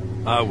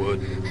 I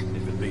would,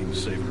 if it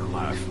means saving her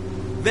life.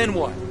 Then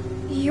what?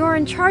 You're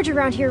in charge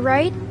around here,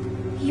 right?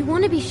 You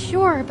want to be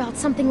sure about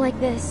something like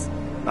this.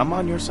 I'm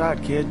on your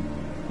side, kid.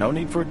 No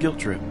need for a guilt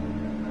trip.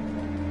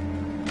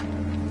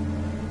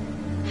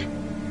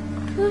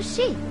 Who's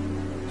she?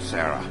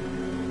 Sarah,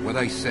 what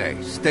I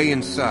say, stay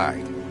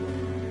inside.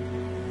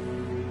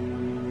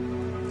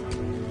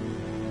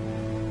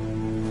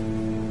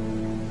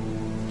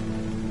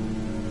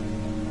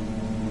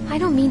 I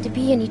don't mean to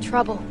be any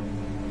trouble.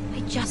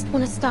 I just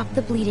want to stop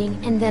the bleeding,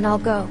 and then I'll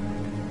go.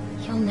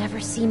 You'll never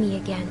see me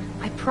again,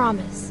 I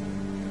promise.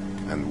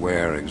 And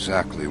where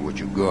exactly would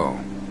you go?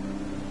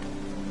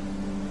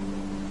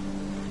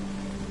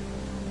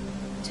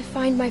 To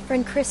find my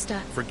friend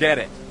Krista. Forget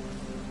it.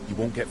 You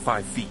won't get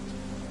 5 feet.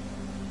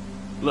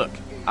 Look,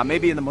 I may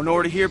be in the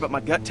minority here, but my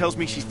gut tells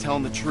me she's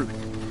telling the truth.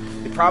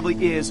 It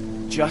probably is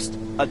just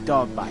a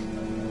dog bite.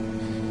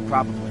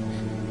 Probably.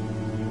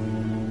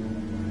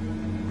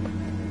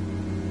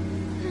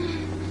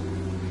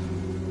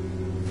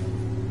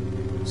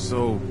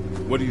 So,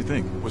 what do you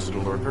think? Was it a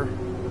lurker?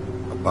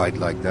 A bite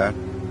like that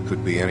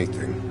could be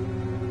anything.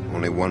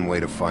 Only one way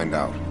to find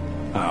out.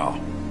 How?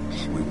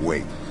 We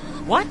wait.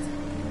 What?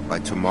 By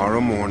tomorrow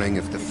morning,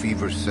 if the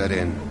fever set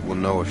in, we'll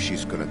know if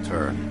she's gonna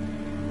turn.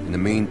 In the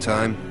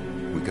meantime,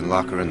 we can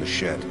lock her in the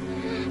shed.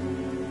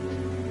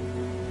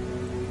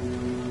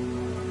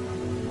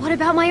 What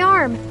about my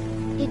arm?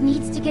 It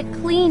needs to get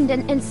cleaned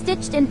and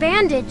stitched and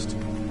bandaged.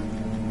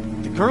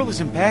 The girl is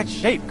in bad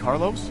shape,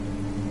 Carlos.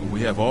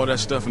 We have all that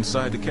stuff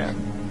inside the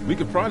cabin. We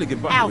could probably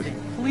get by with it.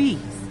 Alvin, please.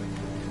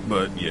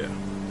 But yeah,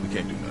 we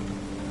can't do nothing.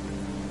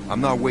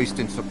 I'm not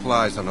wasting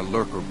supplies on a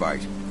lurker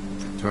bite.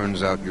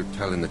 Turns out you're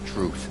telling the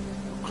truth.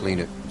 Clean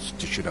it,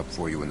 stitch it up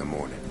for you in the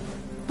morning.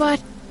 But...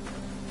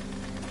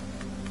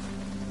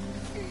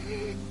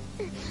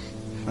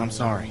 I'm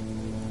sorry.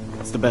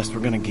 It's the best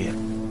we're gonna get.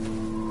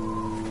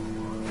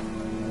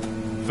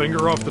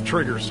 Finger off the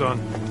trigger,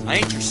 son. I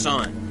ain't your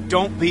son.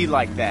 Don't be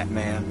like that,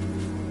 man.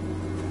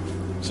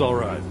 It's all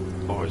right.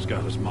 Boy's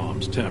got his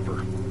mom's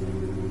temper.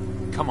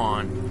 Come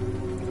on.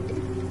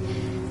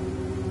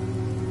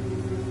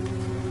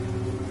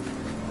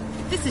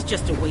 This is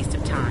just a waste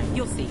of time.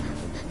 You'll see.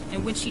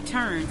 And when she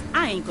turns,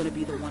 I ain't gonna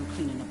be the one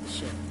cleaning up the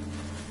shit.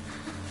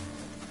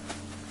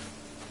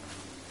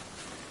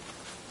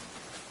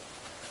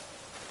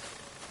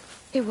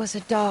 it was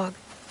a dog.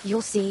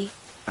 You'll see.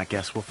 I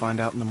guess we'll find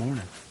out in the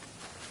morning.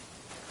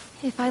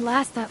 If I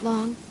last that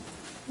long,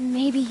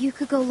 maybe you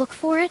could go look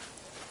for it?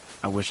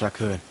 I wish I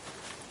could.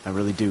 I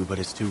really do, but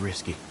it's too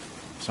risky.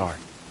 Sorry.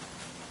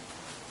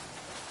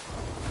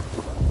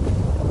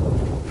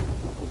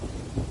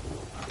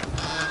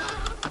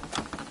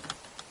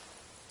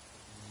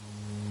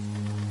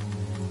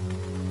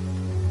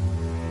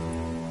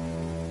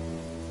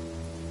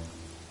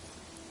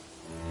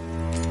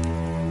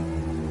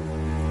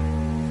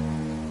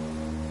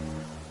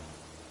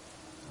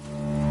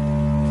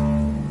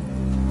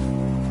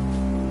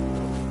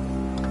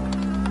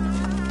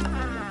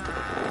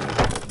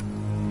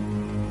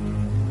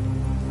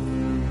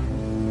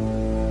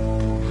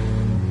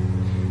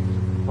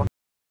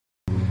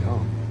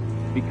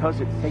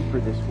 Because it's safer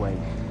this way,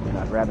 and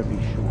I'd rather be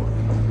sure.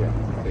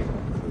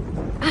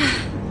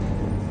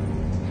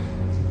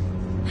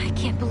 I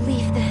can't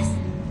believe this.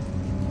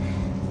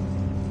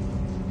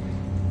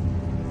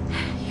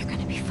 You're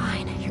gonna be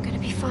fine. You're gonna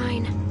be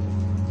fine.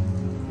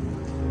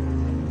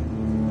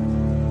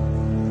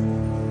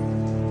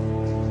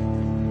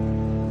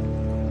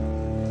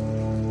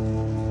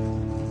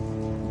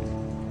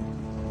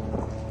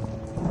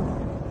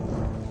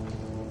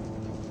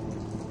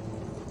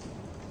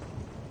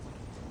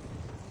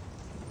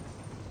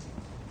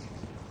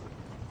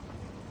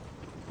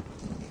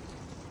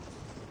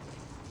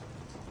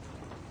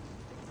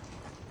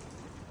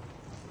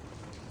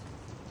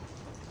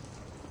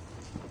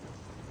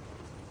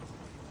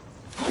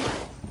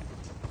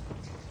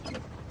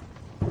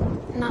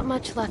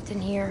 much left in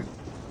here.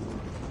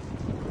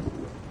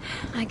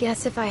 I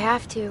guess if I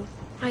have to,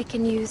 I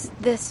can use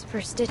this for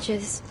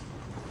stitches.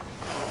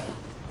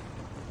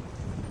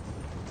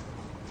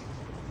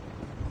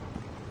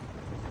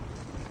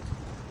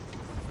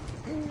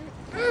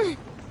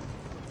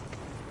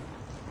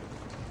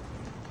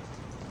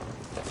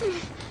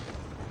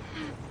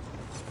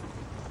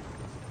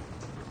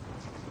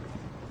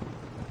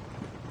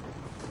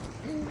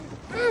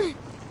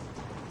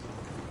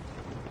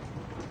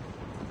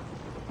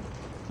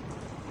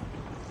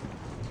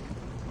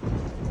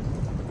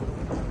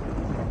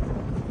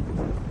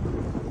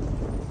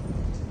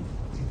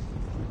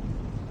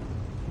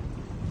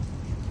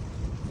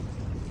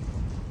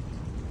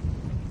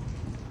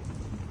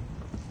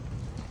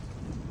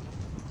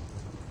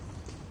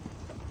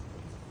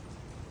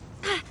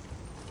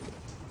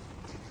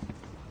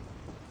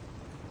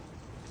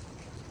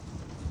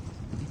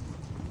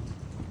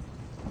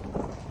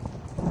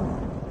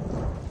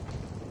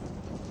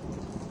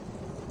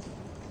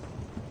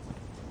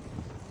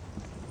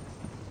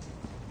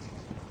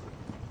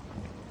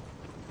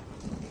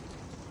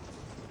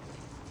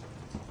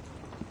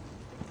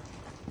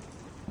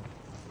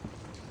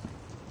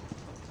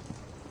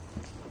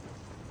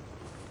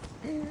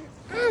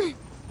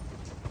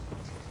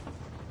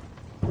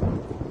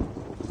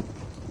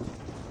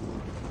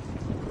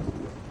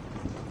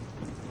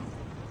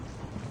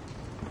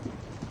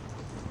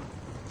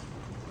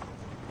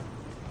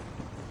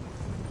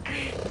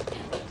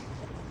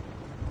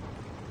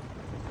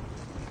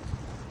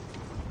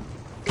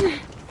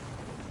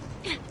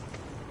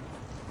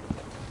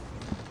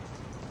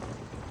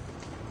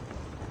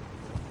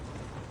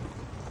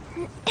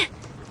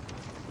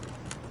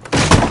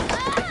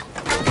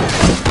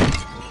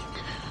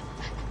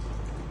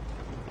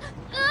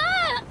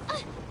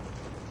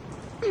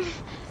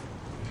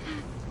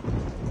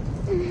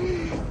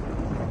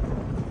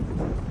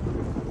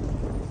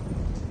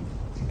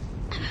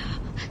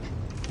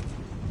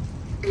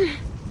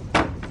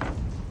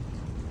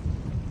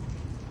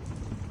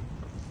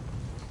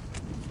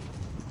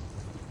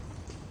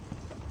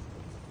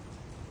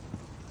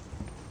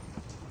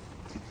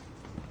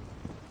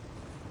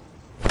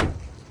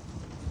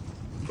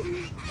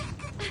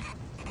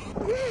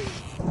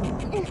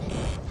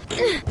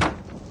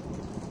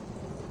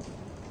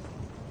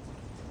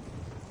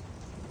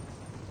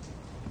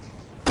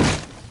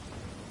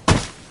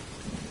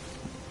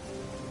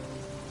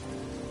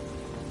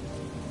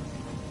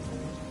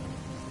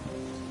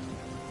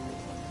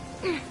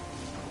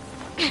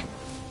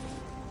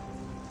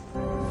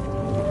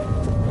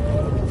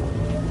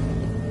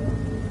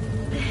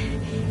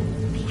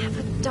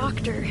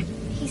 Doctor.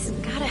 He's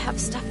gotta have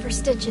stuff for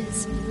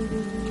stitches.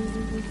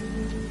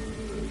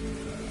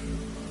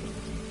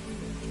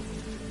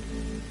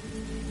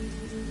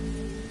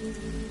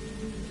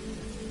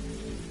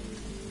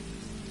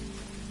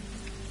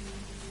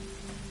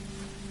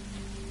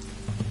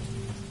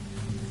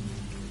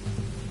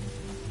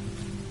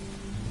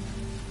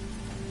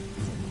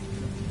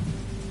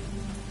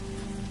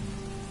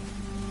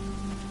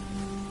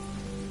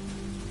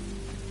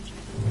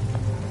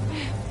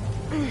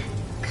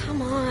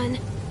 Come on.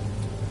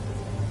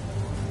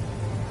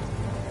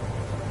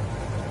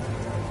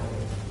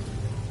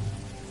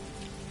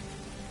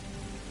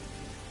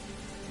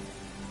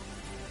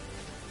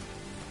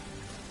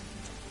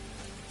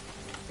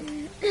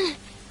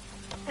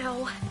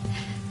 Ow.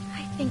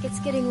 I think it's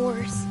getting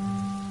worse.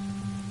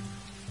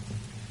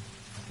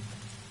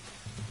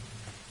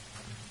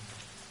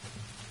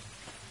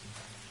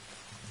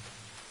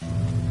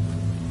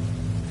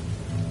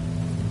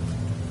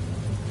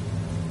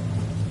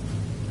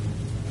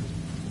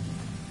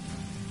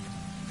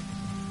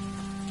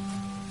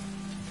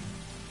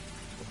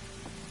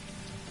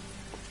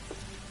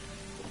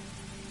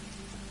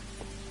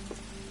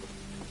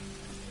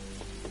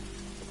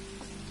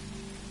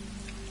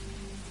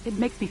 It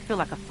makes me feel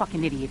like a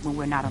fucking idiot when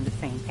we're not on the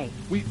same page.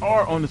 We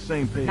are on the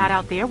same page. Not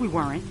out there, we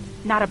weren't.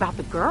 Not about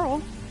the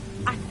girl.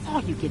 I saw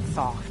you get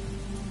soft.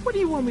 What do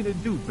you want me to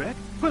do, Beck?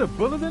 Put a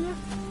bullet in her?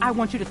 I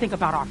want you to think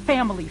about our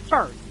family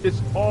first.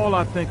 It's all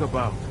I think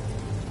about.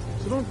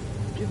 So don't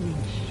give me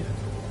shit.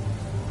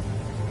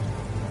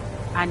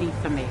 I need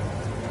some air.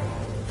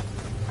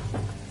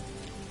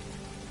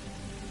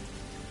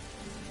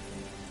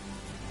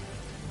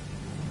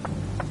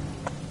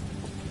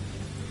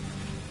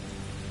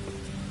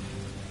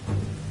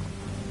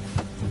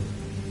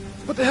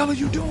 What the hell are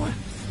you doing?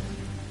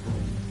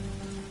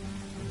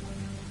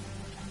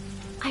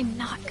 I'm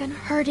not gonna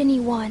hurt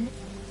anyone.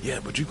 Yeah,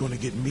 but you're gonna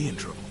get me in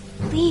trouble.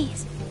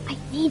 Please, I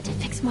need to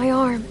fix my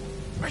arm.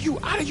 Are you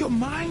out of your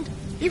mind?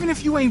 Even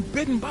if you ain't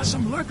bitten by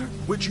some lurker,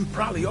 which you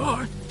probably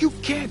are, you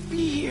can't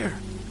be here.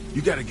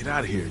 You gotta get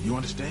out of here, you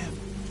understand?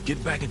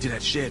 Get back into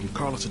that shed and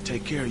Carlos will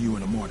take care of you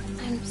in the morning.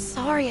 I'm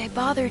sorry I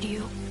bothered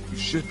you. You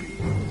should be.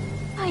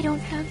 I don't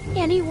have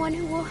anyone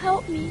who will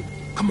help me.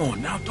 Come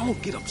on now,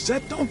 don't get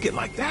upset. Don't get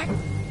like that.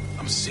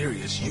 I'm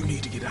serious. You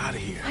need to get out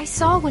of here. I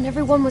saw when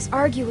everyone was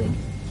arguing.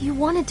 You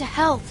wanted to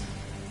help.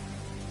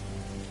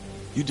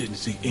 You didn't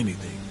see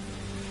anything.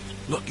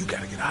 Look, you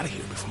gotta get out of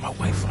here before my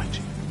wife finds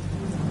you.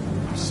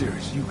 I'm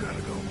serious, you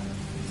gotta go.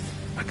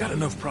 I got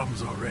enough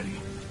problems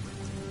already.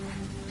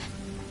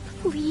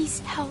 Please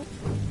help.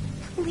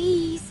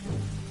 Please.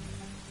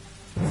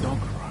 Don't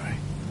cry.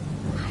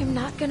 I'm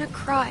not gonna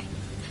cry.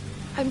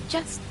 I'm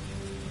just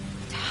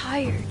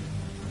tired.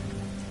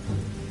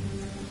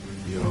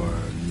 You're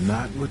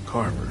not with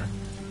Carver.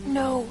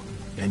 No.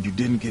 And you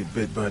didn't get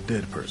bit by a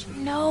dead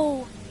person.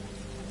 No.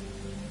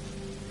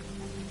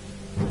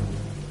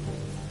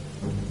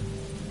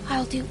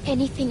 I'll do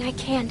anything I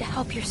can to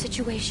help your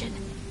situation.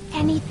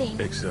 Anything.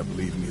 Except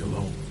leave me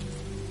alone.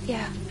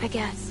 Yeah, I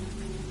guess.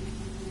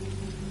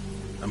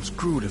 I'm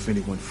screwed if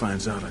anyone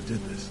finds out I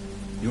did this.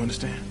 You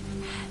understand?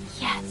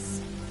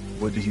 Yes.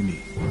 What do you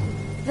need?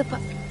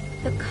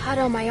 The cut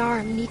on my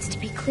arm needs to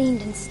be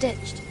cleaned and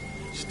stitched.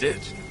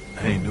 Stitched?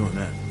 I ain't doing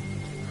that.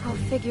 I'll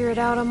figure it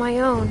out on my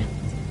own.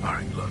 All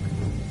right, look.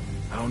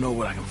 I don't know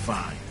what I can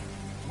find.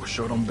 We're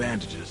short on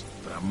bandages,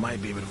 but I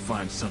might be able to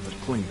find something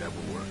clean that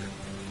will work.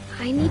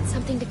 I need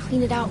something to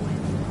clean it out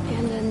with.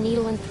 And a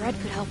needle and thread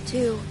could help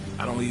too.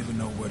 I don't even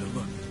know where to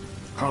look.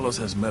 Carlos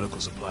has medical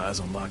supplies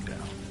on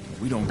lockdown.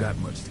 We don't got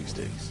much these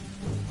days.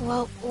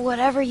 Well,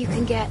 whatever you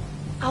can get.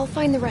 I'll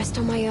find the rest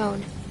on my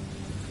own.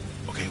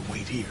 Okay,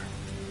 wait here.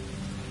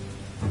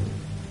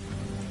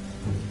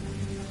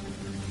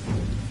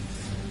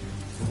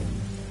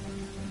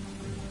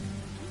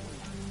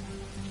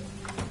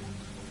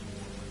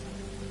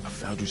 I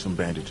found you some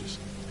bandages.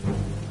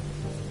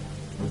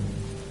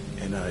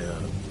 And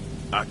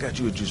I got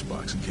you a juice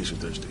box in case you're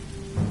thirsty.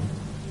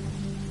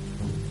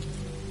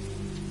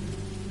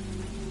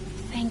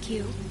 Thank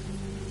you.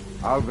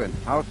 Alvin,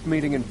 house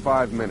meeting in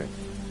 5 minutes.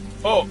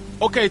 Oh,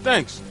 okay,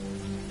 thanks.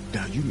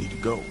 Now you need to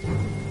go.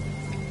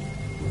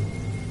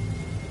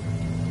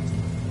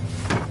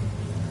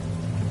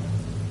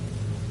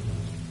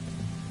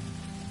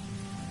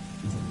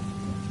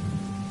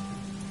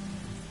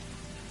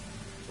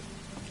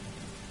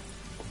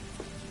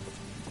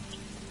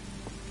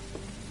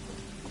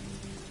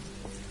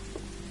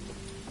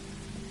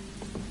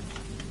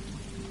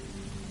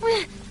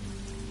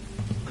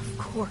 Of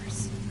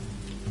course.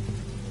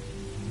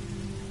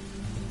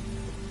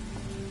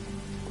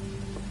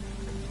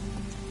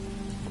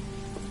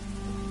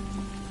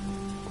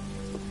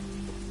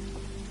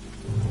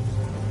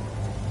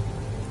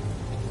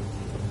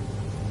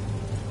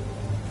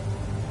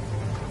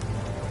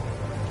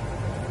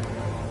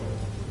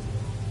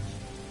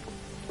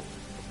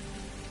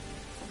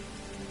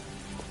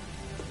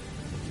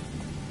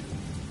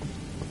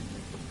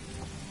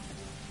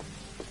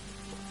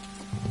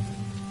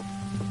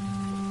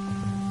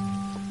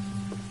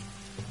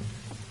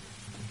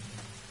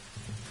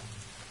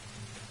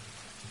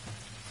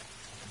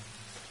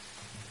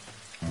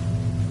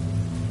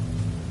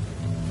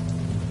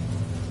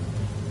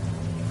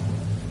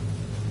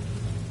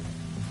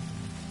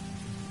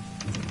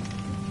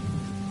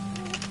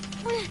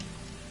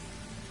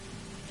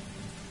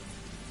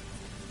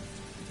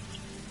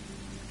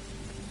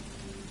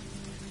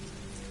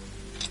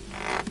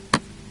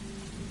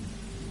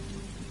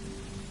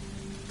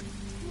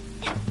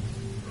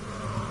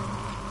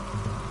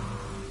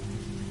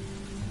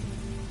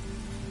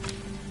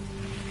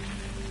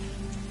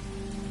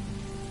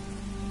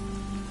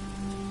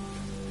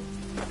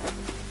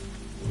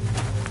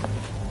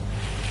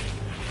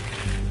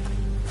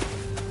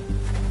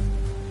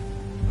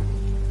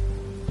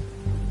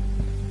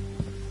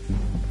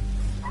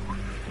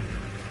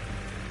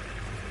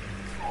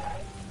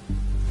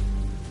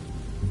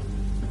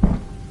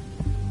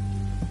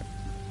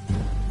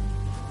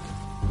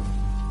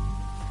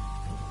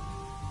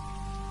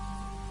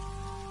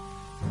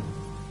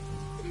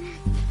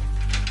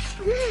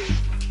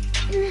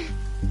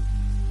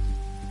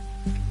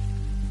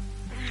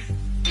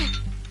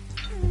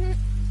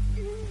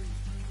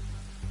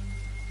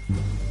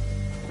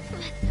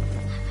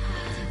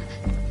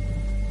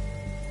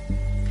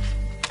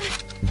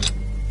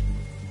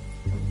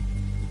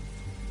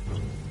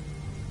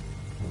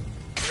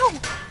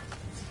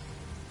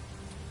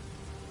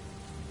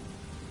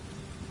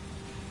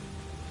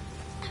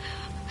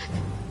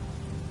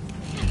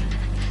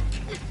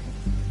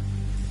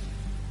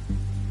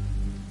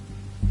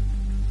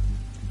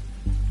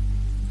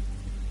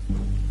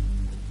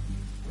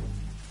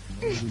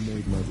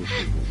 Made my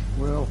decision.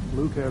 Well,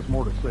 Luke has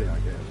more to say, I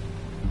guess.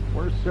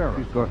 Where's Sarah?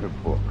 She's got a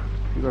book.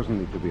 She doesn't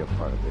need to be a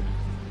part of this.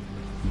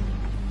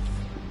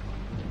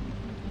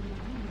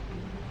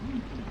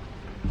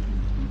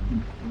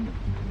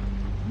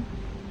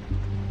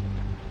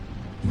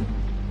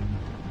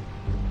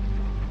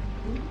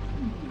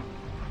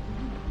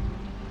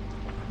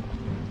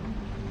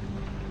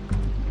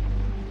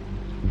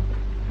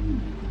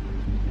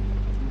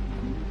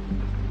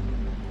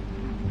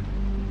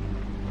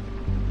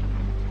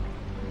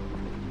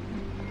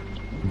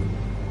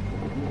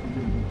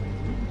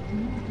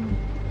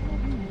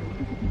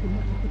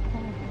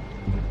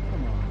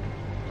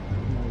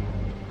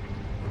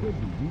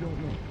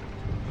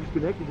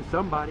 Connected to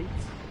somebody.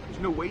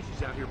 There's no way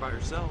she's out here by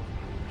herself.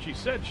 She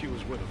said she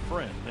was with a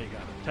friend. They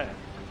got attacked.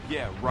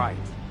 Yeah, right.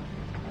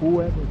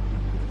 Whoever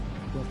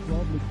they'll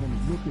probably come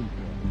looking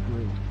for us.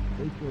 Great.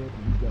 They show up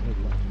and we got her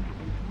locked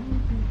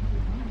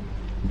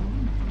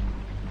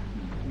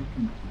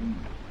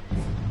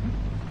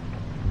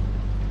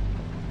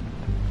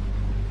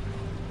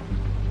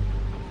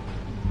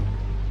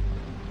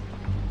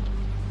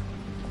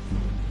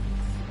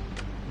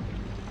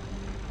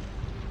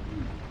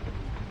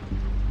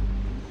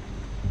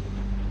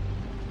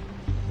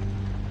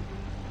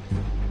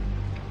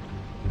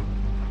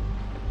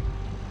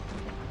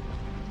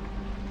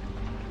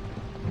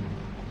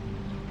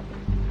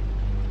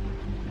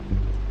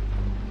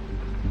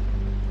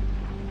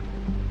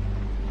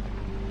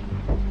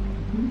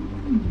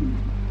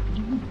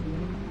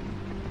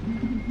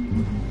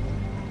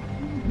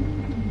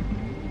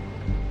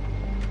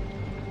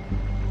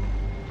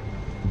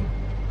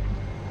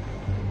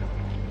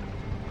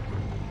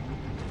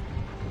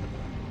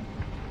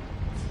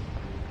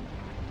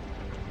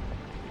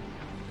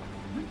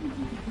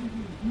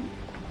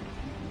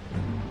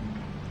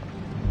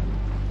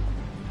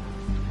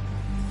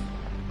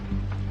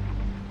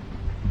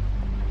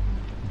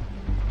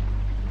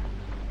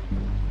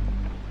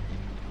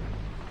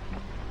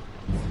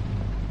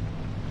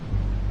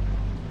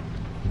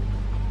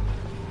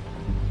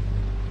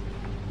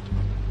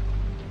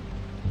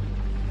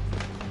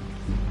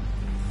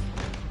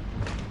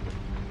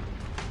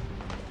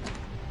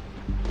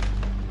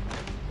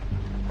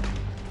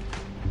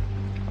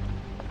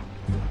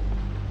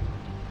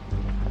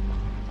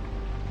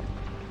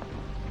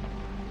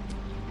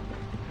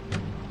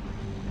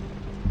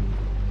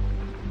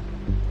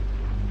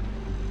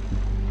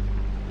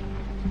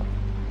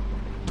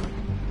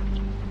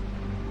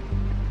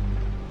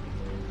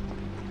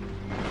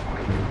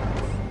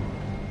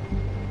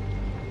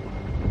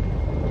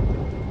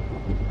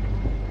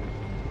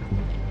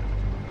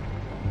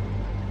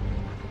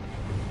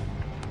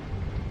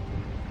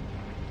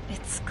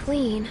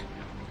clean.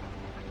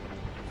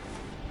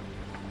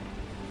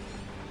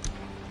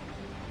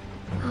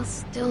 I'll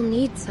still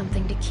need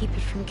something to keep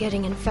it from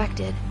getting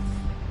infected.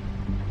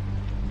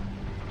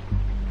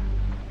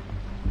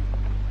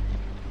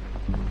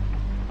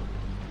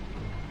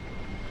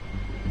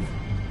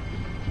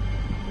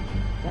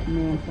 That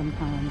man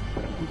sometimes.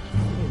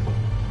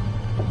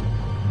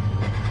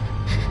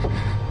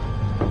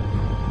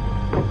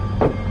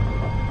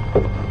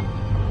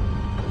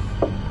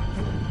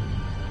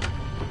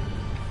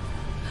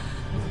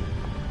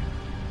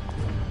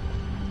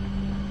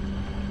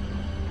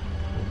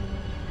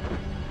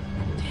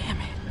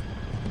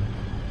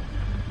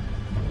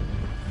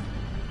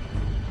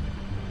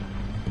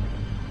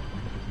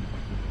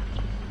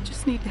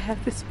 Need to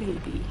have this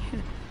baby.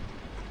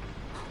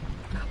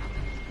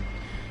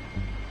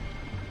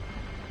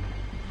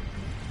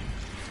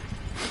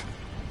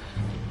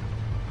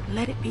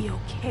 Let it be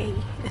okay.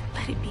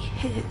 Let it be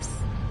his.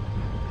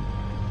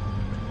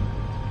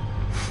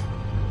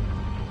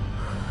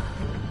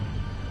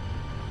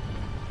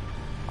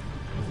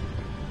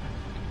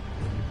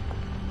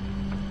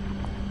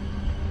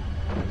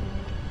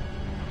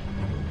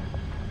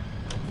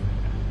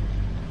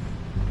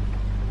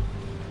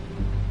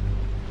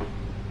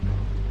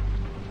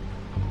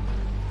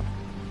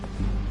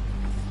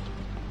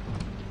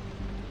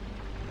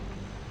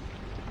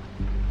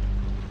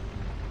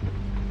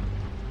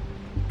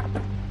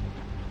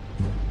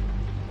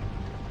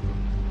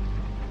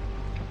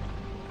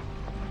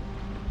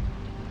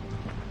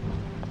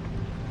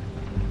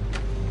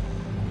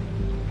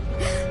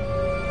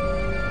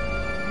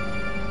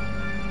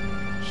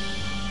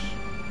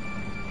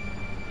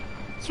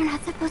 You're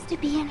not supposed to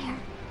be in here.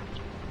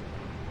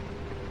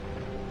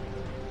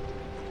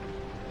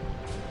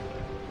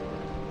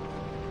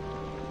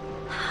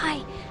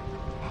 Hi.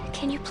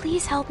 Can you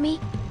please help me?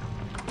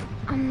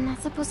 I'm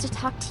not supposed to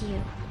talk to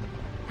you.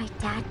 My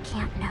dad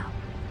can't know.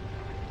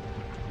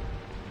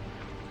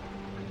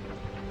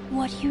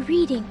 What are you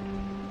reading?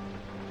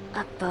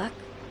 A book?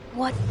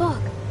 What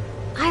book?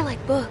 I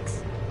like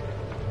books.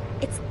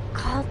 It's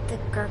called The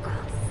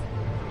Gurgles.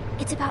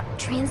 It's about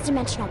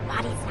transdimensional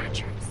body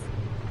snatchers.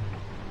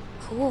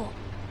 Cool.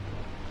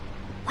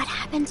 What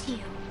happened to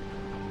you?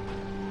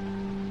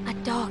 A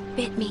dog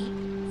bit me.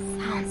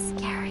 Sounds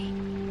scary.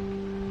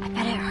 I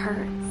bet it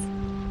hurts.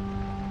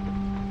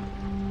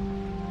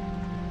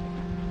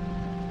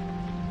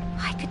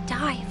 I could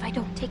die if I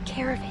don't take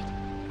care of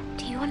it.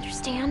 Do you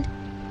understand?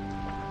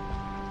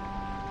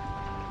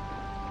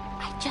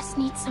 I just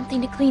need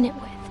something to clean it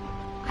with.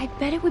 I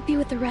bet it would be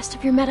with the rest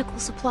of your medical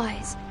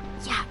supplies.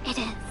 Yeah, it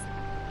is.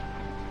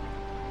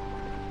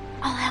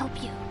 I'll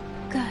help you.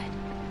 Good.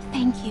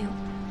 Thank you.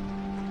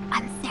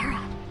 I'm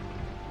Sarah.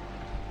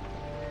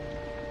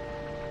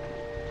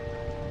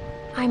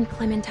 I'm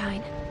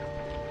Clementine.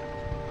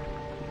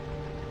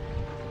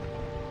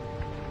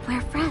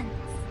 We're friends,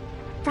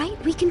 right?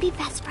 We can be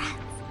best friends.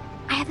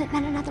 I haven't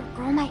met another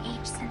girl my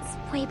age since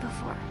way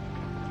before.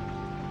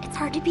 It's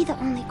hard to be the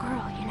only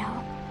girl, you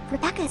know?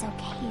 Rebecca's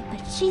okay,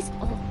 but she's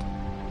old.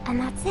 And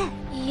that's it.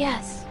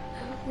 Yes,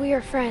 we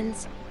are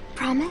friends.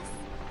 Promise?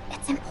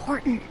 It's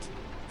important.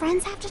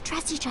 Friends have to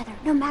trust each other,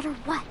 no matter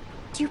what.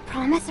 Do you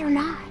promise or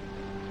not?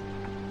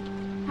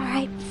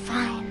 Alright,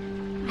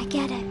 fine. I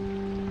get it.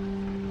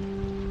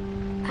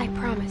 I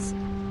promise.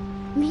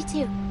 Me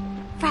too.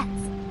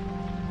 Friends.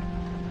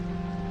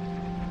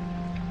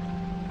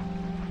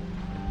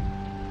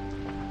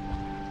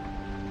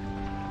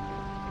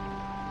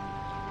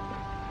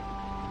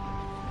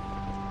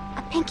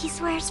 A pinky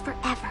swears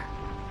forever.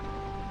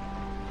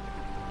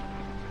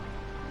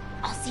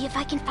 I'll see if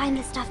I can find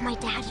the stuff my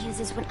dad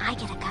uses when I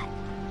get a cut.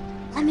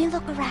 Let me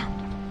look around.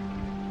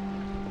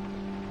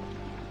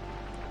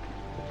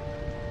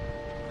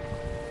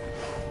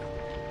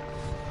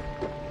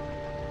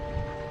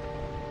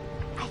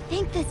 I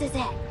think this is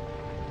it.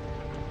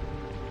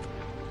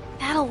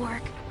 That'll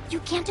work.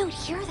 You can't do it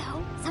here,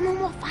 though. Someone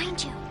will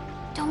find you.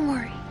 Don't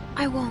worry.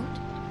 I won't.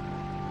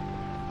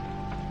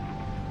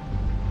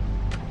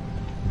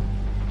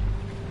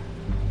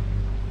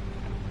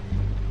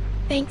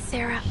 Thanks,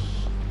 Sarah.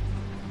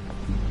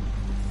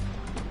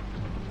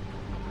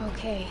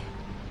 Okay.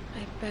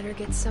 I'd better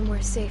get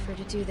somewhere safer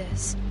to do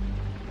this.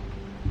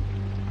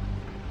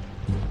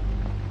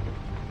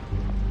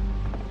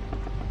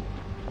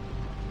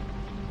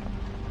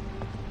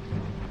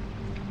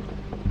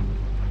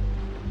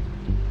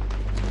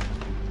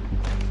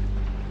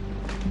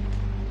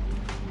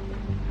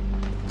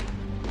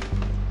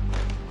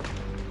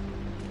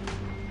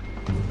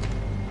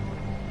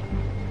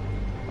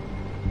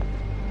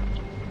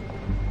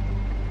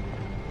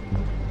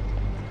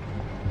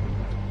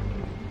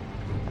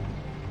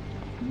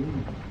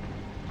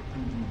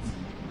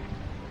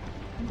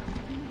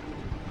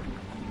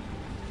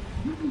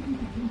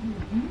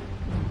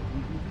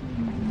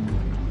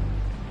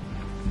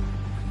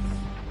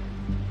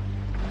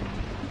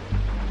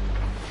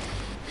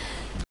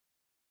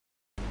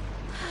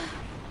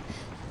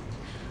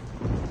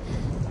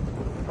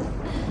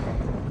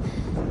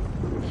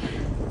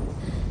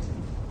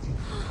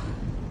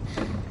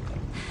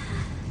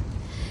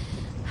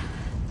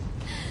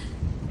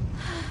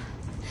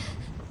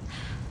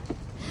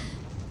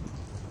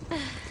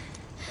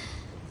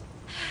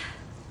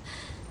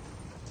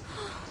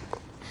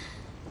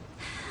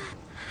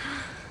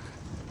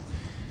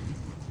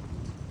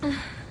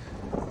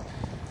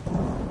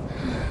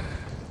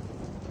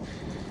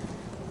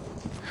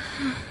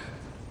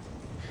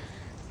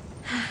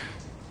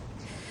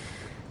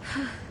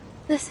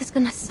 This is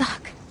gonna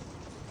suck.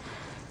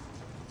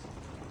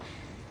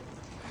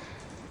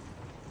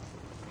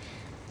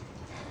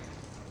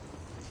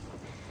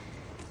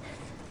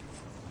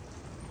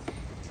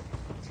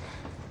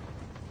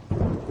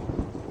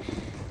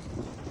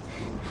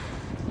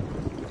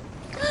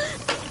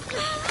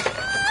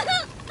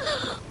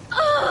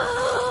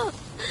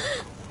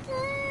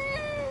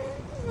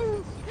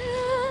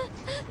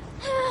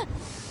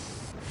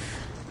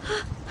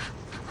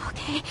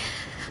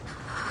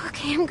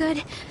 Okay, I'm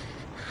good.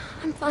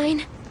 I'm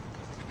fine.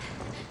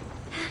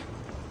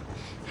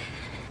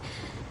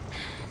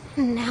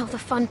 Now the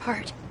fun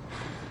part.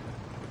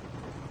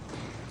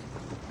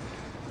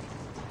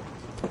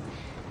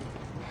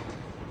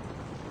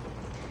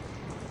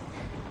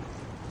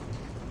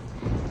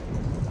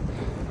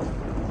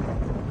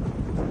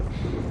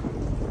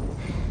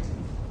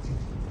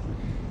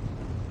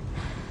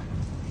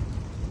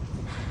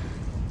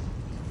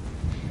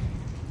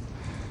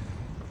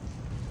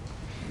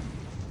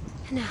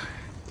 Now,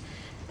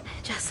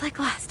 just like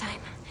last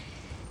time.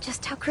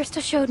 Just how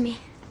Krista showed me.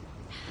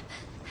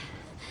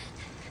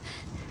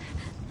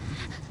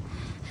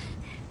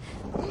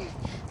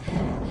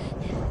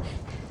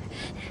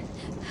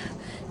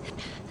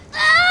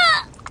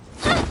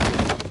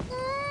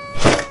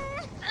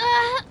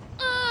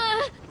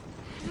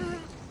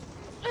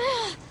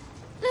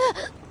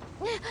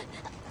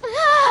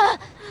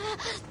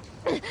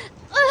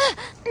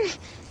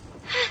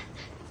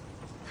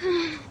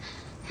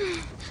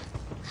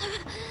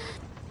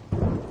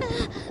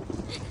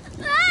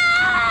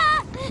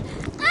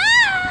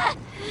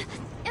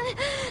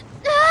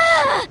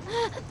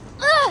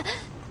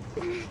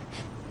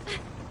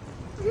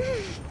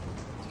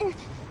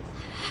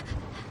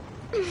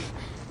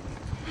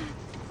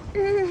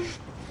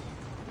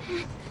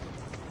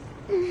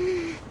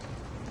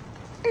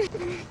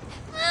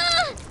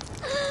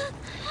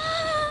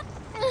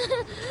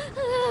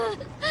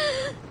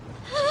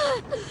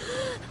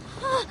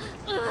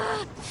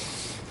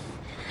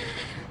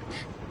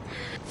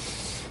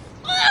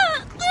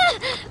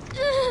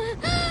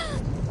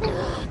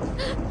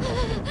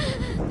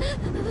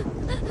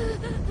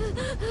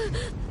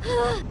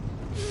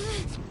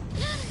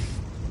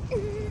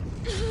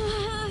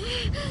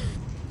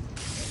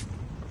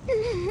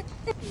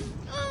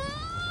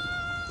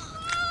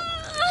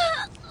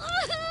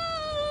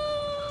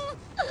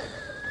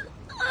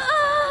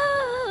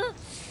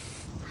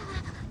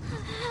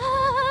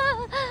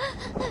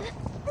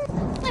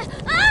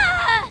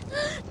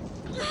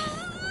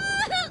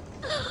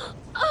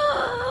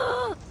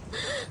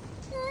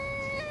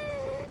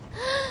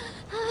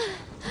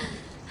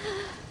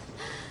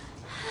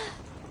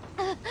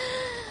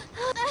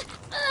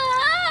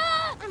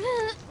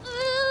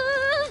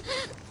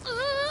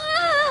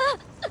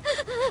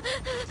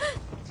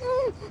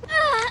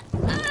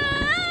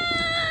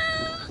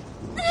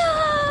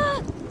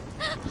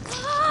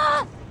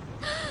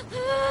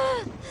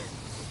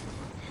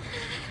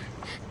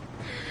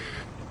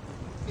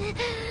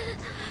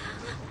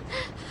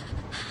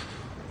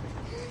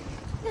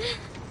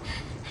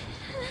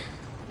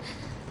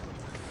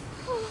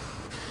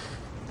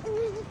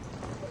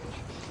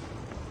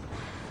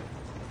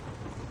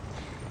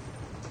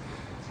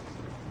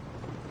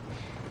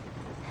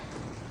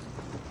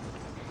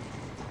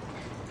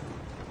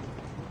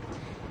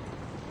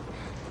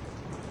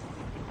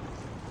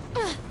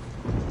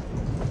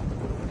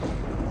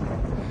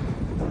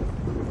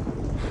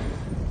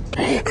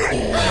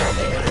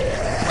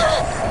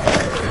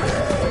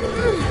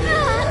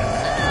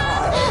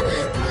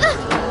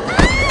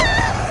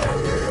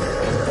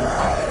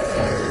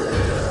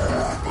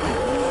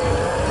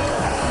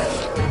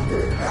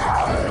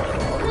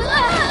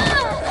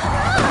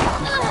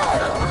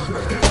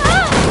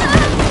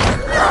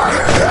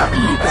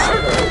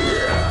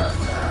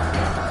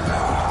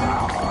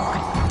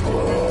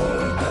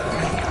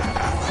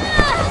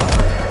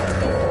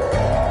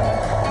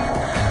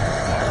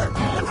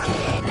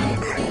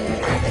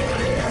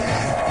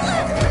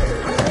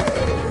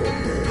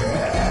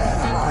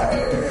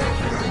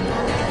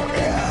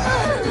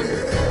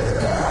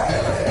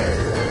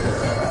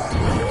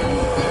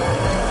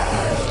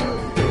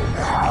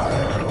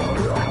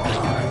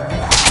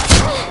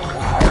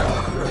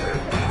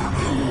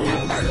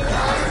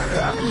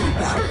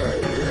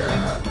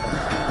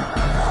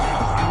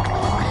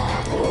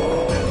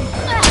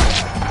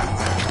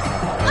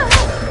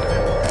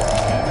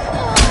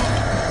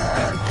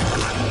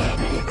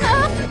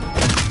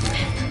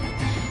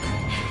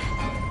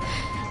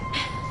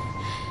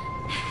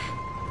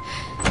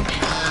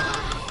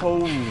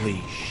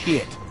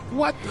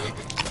 What the?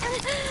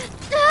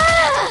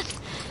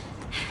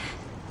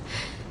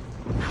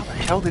 How the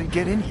hell did he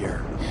get in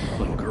here?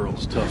 Little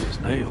girl's tough as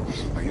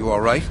nails. Are you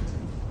all right?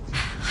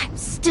 I'm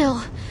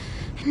still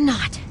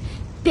not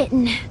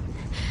bitten.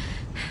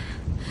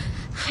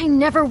 I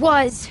never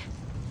was.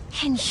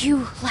 And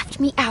you left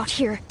me out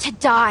here to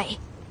die.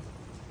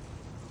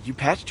 You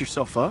patched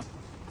yourself up?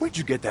 Where'd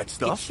you get that Did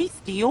stuff? she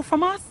steal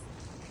from us?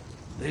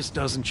 This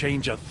doesn't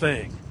change a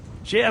thing.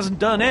 She hasn't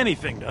done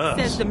anything to us.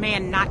 Says the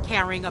man not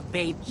carrying a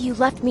baby. You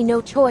left me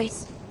no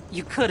choice.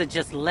 You could have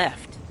just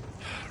left.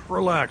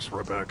 Relax,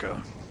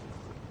 Rebecca.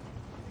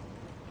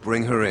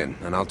 Bring her in,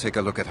 and I'll take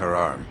a look at her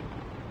arm.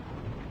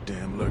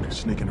 Damn lurker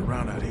sneaking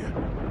around out here.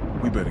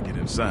 We better get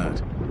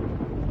inside.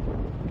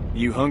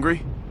 You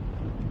hungry?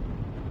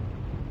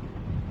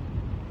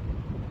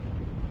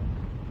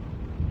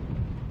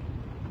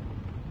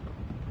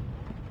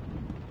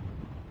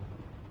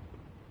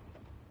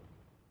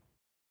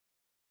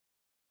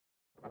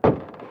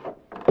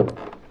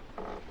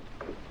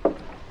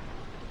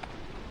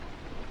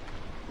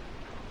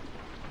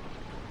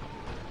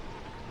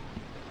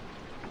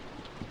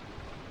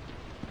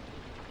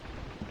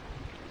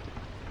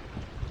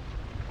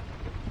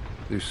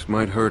 This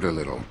might hurt a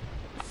little.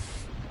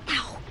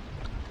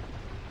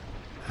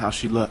 How's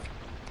she look?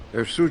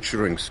 Her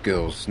suturing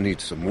skills need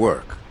some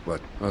work,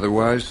 but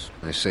otherwise,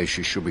 I say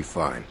she should be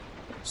fine.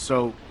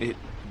 So, it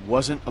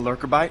wasn't a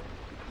lurker bite?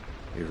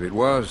 If it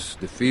was,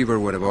 the fever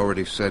would have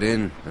already set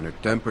in, and her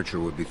temperature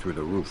would be through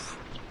the roof.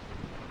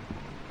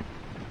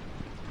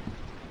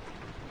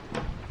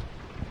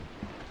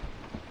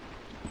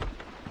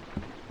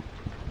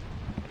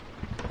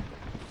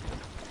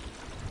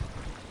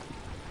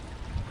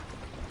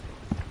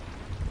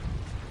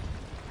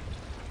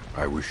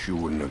 I wish you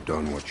wouldn't have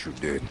done what you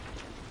did.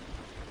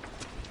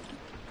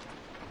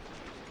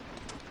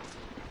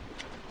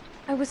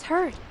 I was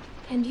hurt,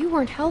 and you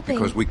weren't helping.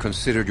 Because we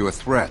considered you a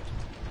threat,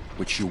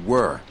 which you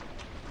were.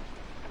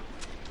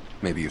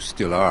 Maybe you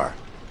still are.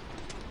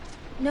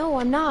 No,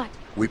 I'm not.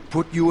 We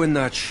put you in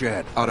that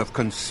shed out of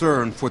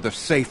concern for the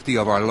safety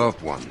of our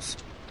loved ones.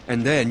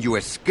 And then you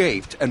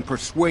escaped and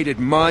persuaded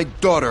my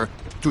daughter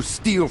to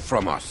steal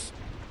from us.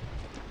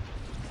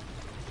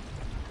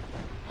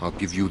 I'll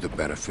give you the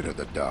benefit of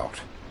the doubt,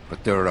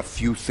 but there are a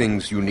few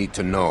things you need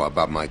to know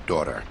about my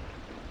daughter.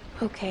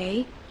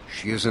 Okay.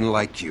 She isn't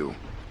like you.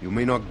 You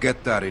may not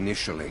get that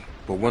initially,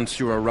 but once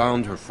you're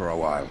around her for a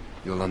while,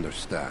 you'll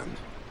understand.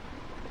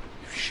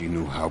 If she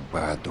knew how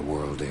bad the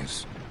world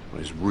is, what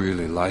it's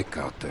really like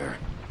out there,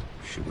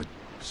 she would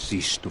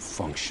cease to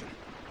function.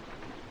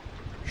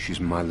 She's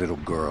my little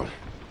girl.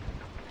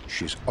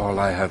 She's all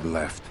I have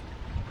left,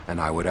 and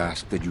I would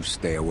ask that you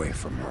stay away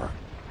from her.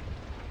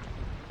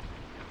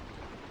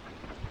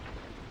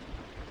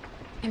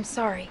 I'm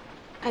sorry.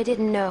 I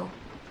didn't know.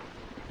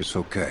 It's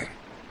okay.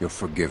 You're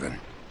forgiven.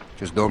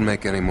 Just don't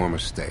make any more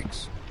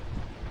mistakes.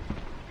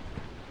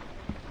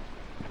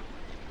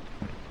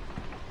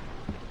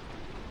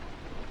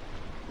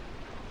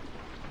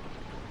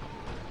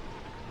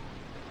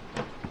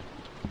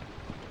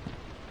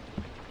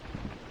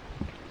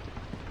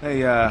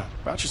 Hey,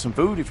 brought you some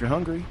food if you're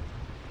hungry.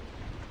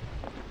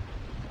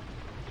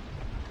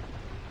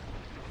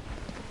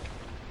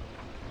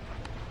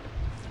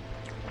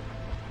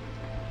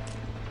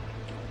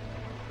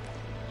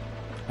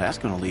 That's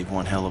gonna leave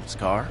one hell of a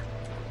scar.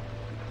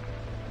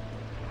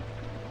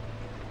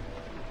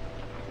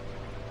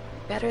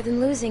 Better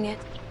than losing it.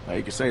 Well,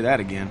 you could say that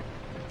again.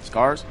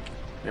 Scars?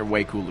 They're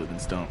way cooler than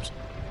stumps.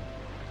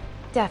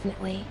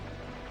 Definitely.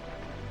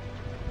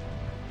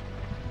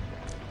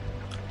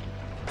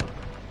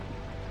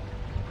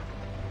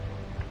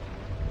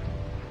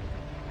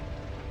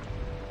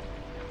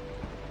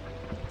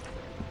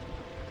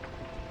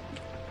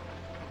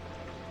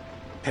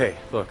 Hey,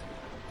 look.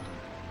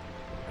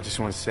 I just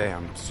want to say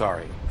I'm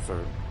sorry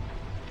for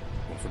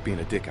being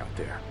a dick out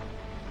there.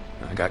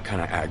 I got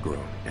kind of aggro,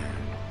 and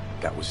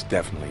that was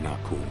definitely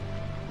not cool.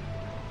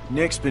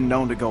 Nick's been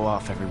known to go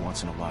off every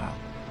once in a while.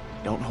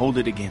 Don't hold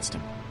it against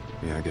him.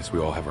 Yeah, I guess we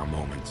all have our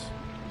moments.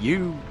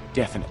 You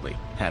definitely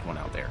had one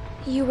out there.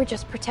 You were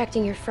just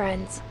protecting your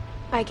friends.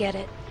 I get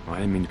it. Well, I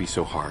didn't mean to be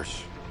so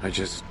harsh. I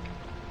just...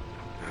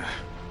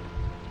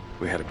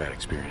 we had a bad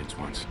experience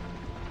once.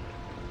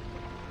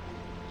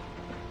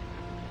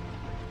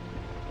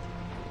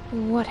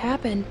 What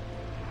happened?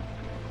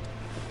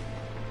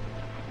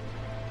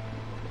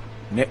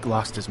 Nick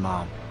lost his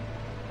mom.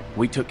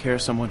 We took care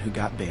of someone who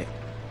got bit.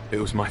 It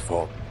was my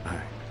fault.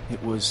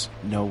 It was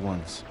no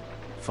one's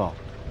fault.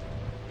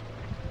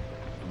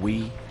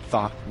 We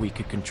thought we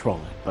could control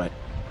it, but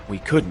we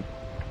couldn't.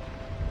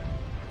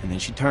 And then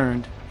she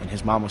turned, and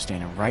his mom was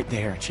standing right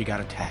there, and she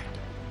got attacked.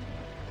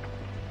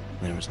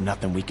 And there was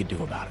nothing we could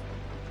do about it.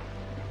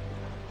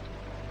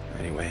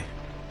 Anyway,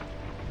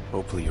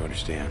 hopefully you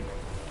understand.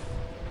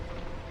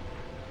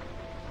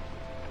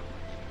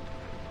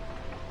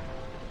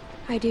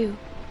 I do.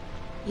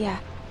 Yeah.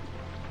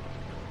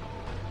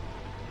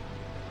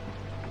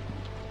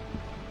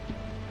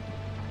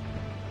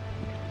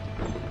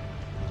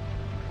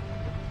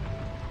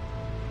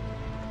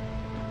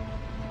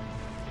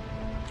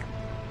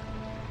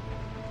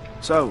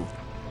 So,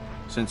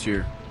 since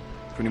you're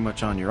pretty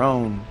much on your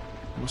own,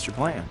 what's your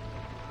plan?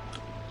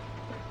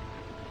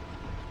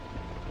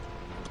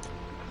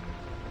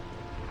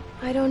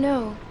 I don't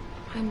know.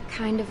 I'm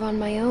kind of on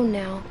my own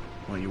now.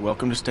 Well, you're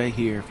welcome to stay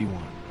here if you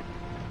want.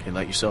 Okay,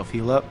 let yourself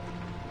heal up.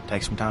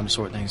 Take some time to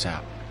sort things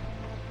out.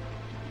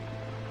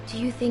 Do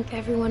you think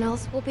everyone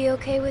else will be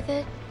okay with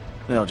it?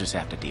 They'll just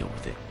have to deal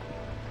with it.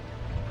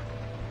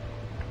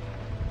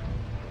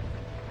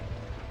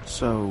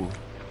 So,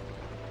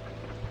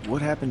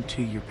 what happened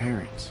to your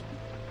parents?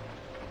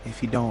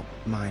 If you don't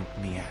mind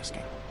me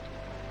asking.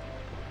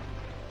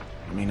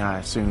 I mean, I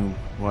assume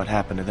what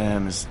happened to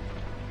them is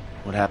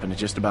what happened to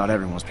just about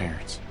everyone's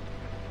parents.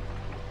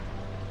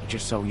 You're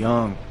just so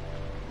young.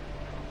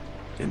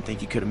 Didn't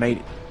think you could have made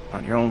it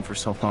on your own for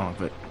so long,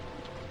 but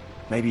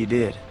maybe you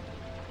did.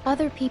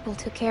 Other people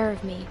took care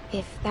of me,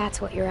 if that's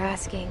what you're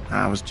asking.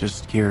 I was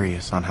just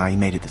curious on how you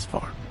made it this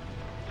far.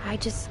 I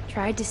just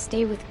tried to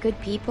stay with good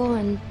people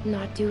and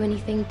not do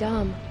anything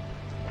dumb.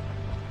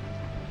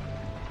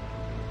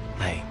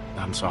 Hey,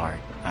 I'm sorry.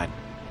 I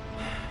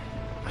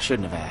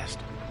shouldn't have asked.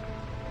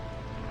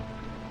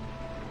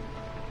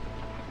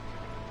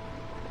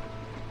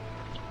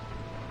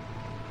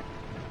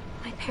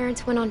 My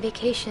parents went on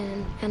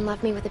vacation and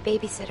left me with a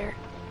babysitter.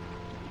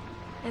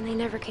 And they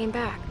never came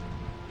back.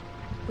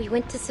 We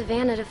went to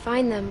Savannah to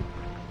find them,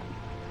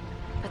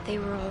 but they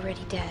were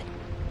already dead.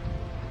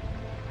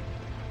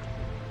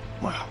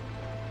 Wow.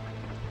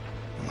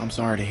 Well, I'm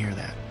sorry to hear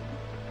that.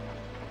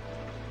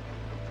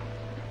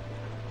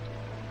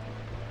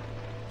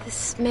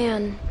 This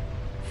man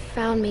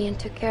found me and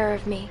took care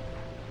of me.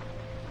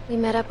 We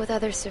met up with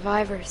other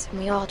survivors and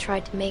we all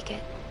tried to make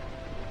it.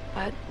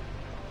 But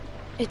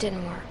it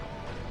didn't work.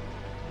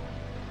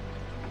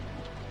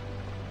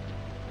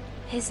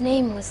 His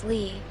name was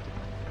Lee.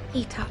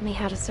 He taught me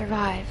how to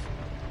survive.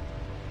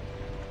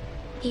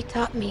 He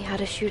taught me how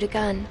to shoot a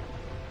gun.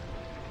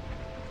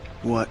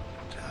 What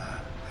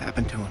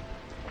happened to him?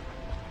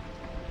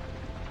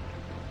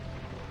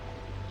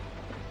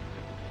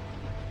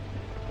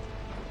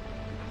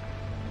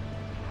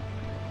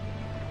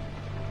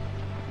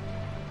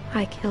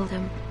 I killed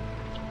him.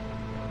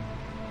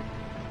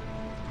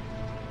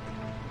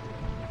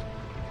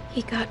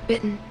 He got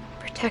bitten,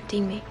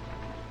 protecting me.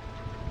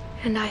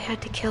 And I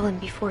had to kill him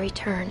before he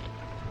turned.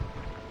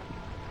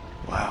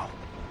 Wow.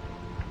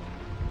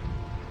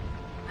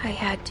 I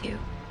had to.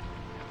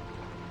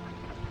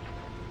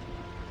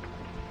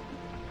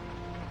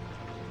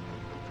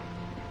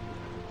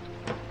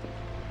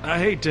 I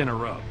hate to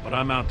interrupt, but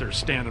I'm out there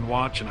standing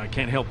watch and I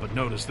can't help but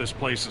notice this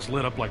place is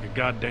lit up like a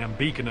goddamn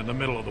beacon in the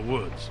middle of the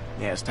woods.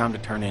 Yeah, it's time to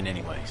turn in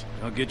anyways.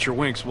 Now get your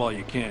winks while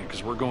you can,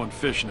 because we're going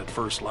fishing at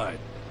first light.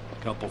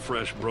 Couple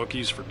fresh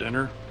brookies for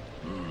dinner?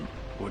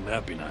 Wouldn't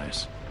that be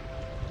nice?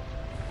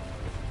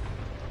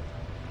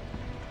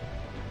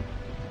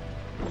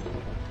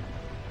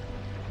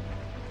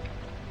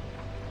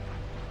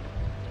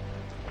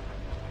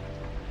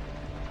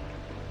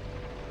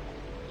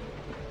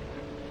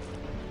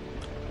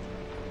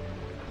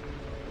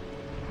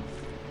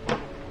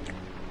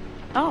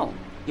 Oh,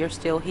 you're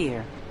still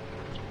here.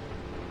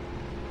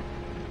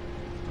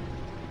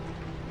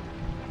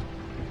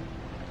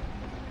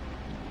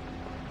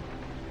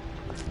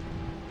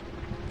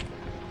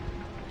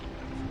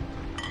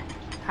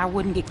 I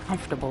wouldn't get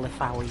comfortable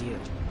if I were you.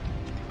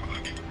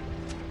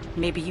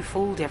 Maybe you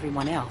fooled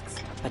everyone else,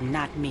 but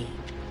not me.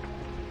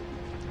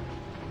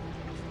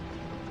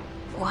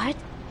 What?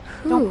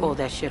 Who? Don't pull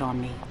that shit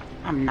on me.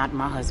 I'm not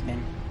my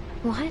husband.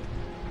 What?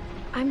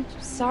 I'm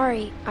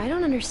sorry. I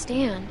don't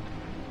understand.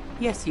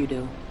 Yes, you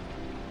do.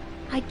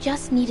 I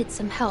just needed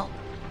some help.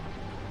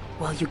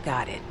 Well, you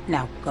got it.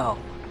 Now go.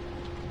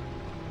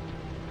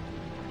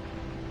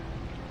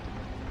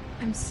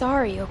 I'm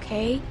sorry,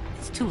 okay?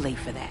 It's too late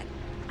for that.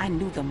 I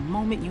knew the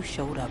moment you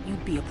showed up,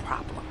 you'd be a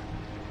problem.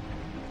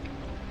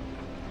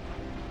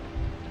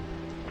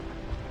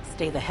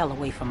 Stay the hell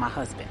away from my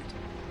husband.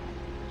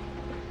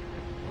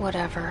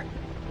 Whatever.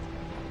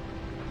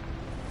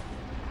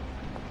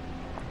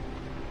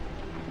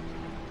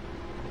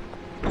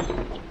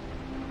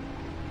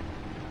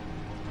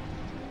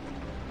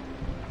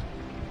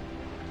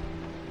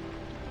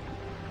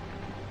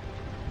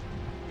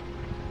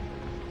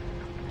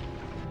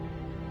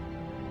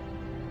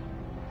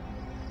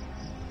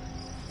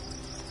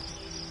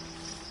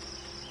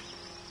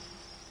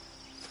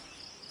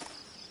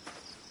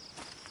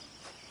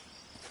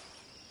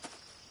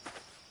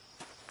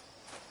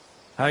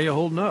 How you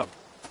holding up?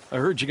 I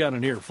heard you got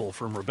an earful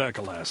from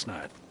Rebecca last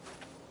night.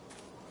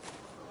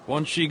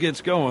 Once she gets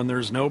going,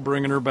 there's no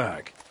bringing her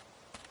back.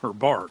 Her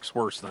bark's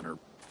worse than her.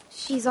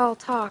 She's all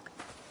talk.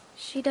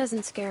 She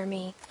doesn't scare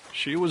me.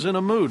 She was in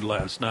a mood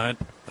last night,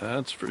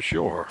 that's for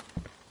sure.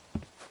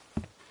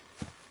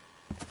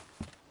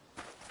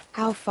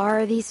 How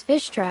far are these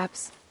fish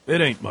traps? It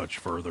ain't much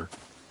further.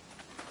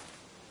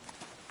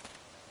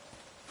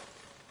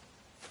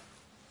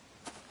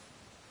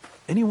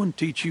 Anyone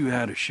teach you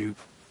how to shoot?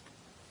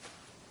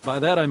 By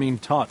that I mean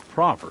taught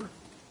proper.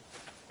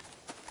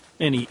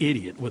 Any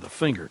idiot with a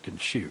finger can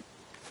shoot.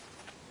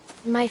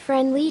 My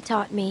friend Lee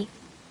taught me.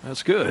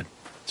 That's good.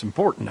 It's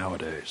important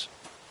nowadays.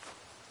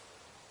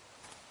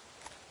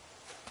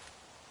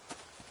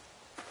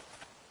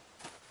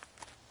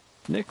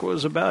 Nick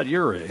was about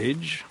your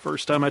age,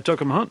 first time I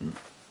took him hunting.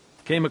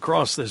 Came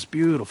across this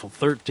beautiful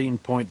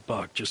 13-point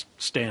buck just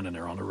standing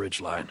there on the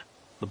ridgeline.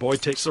 The boy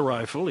takes the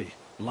rifle, he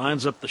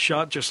lines up the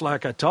shot just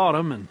like I taught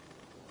him, and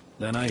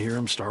then I hear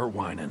him start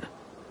whining.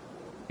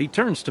 He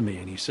turns to me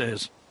and he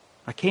says,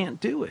 "I can't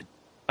do it.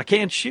 I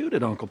can't shoot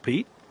it, Uncle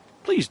Pete.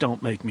 Please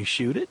don't make me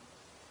shoot it."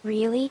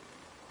 Really?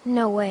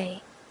 No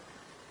way.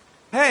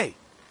 Hey!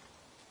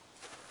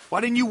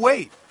 Why didn't you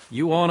wait?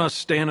 You want us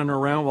standing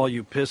around while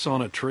you piss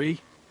on a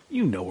tree?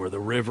 You know where the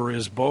river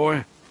is,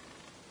 boy.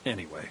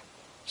 Anyway,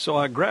 so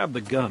I grabbed the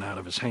gun out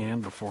of his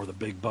hand before the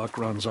big buck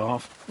runs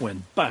off,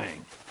 when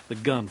bang, the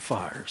gun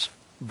fires.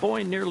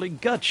 Boy nearly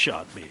gut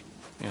shot me,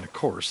 and of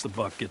course the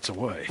buck gets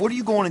away. What are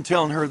you going and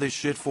telling her this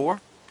shit for?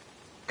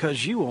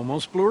 'Cause you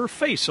almost blew her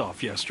face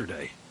off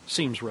yesterday.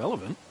 Seems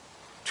relevant.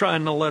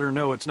 Trying to let her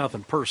know it's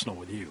nothing personal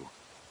with you.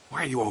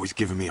 Why are you always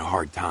giving me a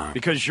hard time?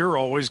 Because you're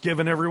always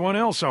giving everyone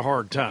else a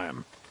hard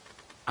time.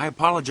 I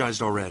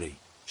apologized already.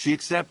 She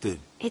accepted.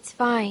 It's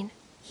fine.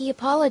 He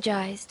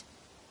apologized.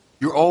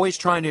 You're always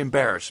trying to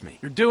embarrass me.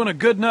 You're doing a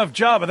good enough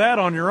job of that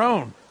on your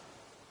own.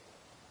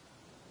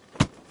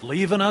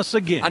 Leaving us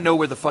again. I know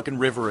where the fucking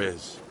river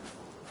is.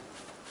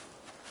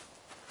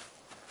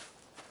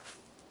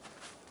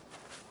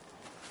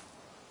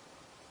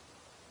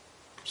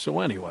 So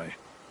anyway,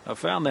 I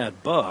found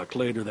that buck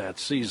later that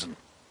season.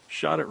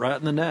 Shot it right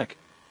in the neck.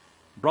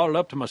 Brought it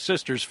up to my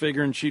sister's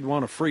figuring she'd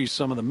want to freeze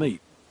some of the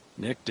meat.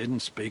 Nick didn't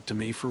speak to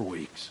me for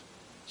weeks.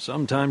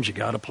 Sometimes you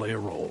gotta play a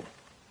role,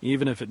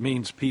 even if it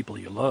means people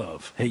you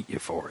love hate you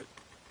for it.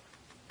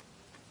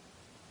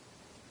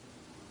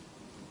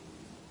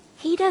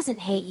 He doesn't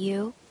hate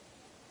you.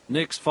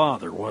 Nick's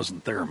father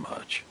wasn't there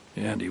much,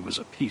 and he was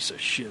a piece of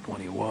shit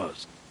when he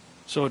was.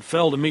 So it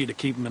fell to me to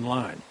keep him in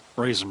line,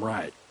 raise him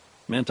right.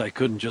 Meant I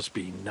couldn't just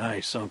be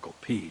nice Uncle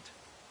Pete.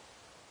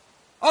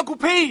 Uncle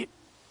Pete!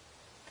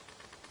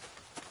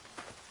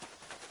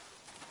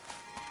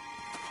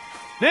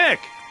 Nick!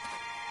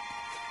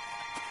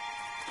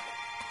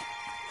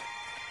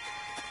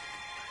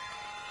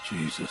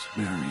 Jesus,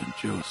 Mary, and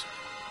Joseph.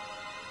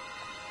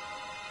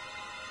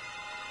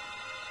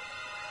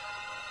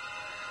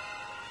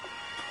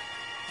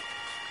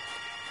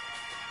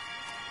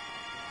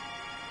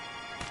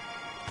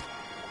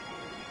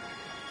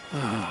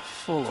 Ah,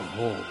 full of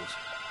holes.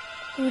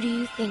 Who do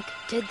you think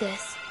did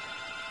this?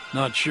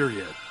 Not sure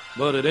yet,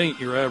 but it ain't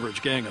your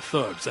average gang of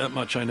thugs, that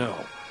much I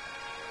know.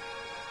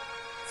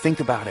 Think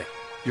about it.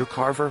 You're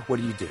Carver, what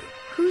do you do?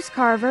 Who's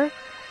Carver?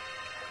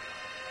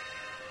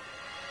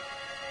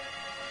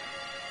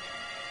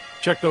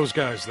 Check those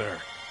guys there.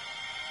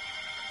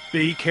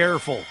 Be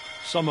careful.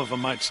 Some of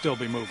them might still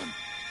be moving.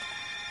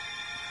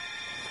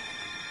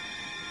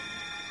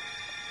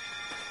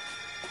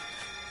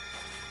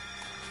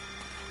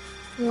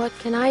 What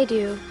can I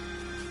do?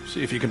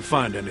 See if you can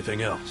find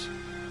anything else.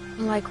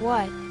 Like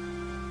what?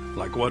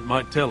 Like what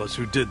might tell us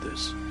who did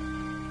this.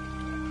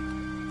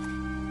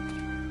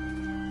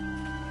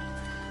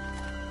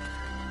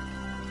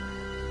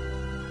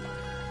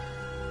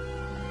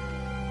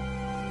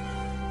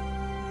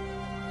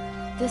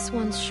 This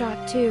one's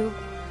shot too.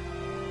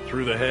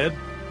 Through the head?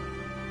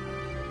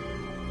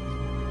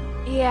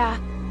 Yeah.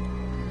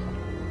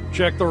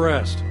 Check the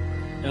rest.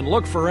 And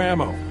look for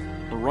ammo.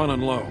 We're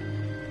running low.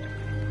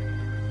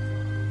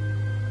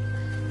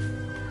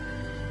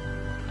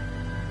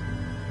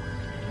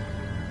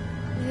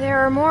 There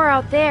are more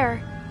out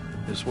there.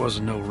 This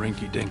wasn't no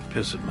rinky-dink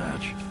pissing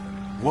match.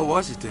 What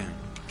was it then?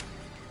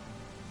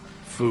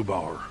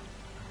 Fubar.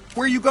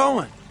 Where are you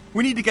going?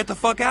 We need to get the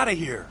fuck out of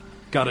here.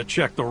 Gotta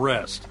check the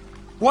rest.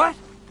 What?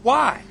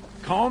 Why?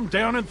 Calm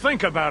down and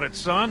think about it,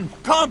 son.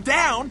 Calm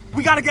down?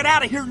 We gotta get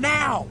out of here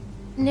now!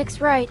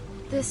 Nick's right.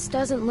 This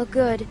doesn't look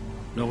good.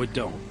 No, it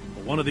don't.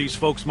 But one of these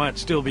folks might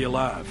still be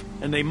alive.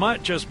 And they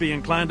might just be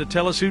inclined to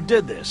tell us who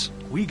did this.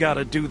 We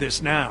gotta do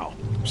this now.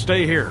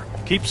 Stay here.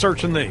 Keep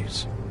searching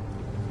these.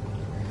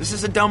 This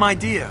is a dumb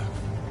idea.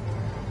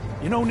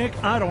 You know,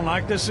 Nick, I don't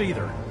like this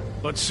either.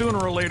 But sooner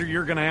or later,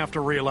 you're gonna have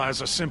to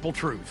realize a simple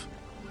truth.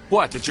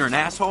 What, that you're an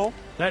asshole?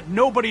 That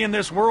nobody in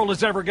this world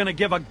is ever gonna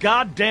give a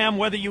goddamn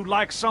whether you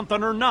like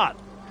something or not.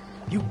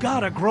 You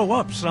gotta grow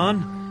up,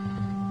 son.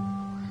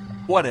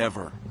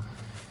 Whatever.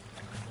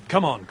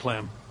 Come on,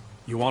 Clem.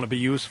 You want to be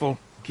useful?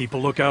 Keep a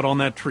lookout on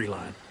that tree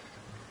line.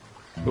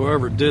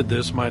 Whoever did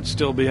this might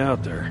still be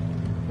out there,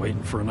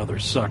 waiting for another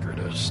sucker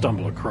to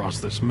stumble across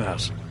this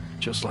mess,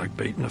 just like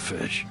baiting a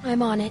fish.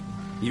 I'm on it.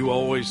 You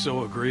always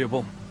so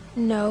agreeable?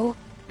 No.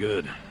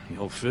 Good.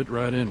 You'll fit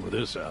right in with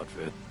this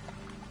outfit.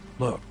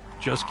 Look,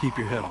 just keep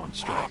your head on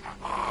straight.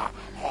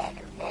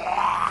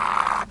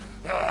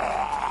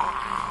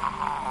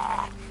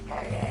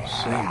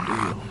 Same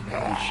deal.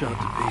 Been shot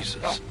to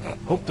pieces.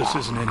 Hope this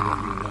isn't anyone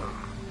you know.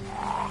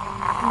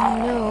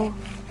 No.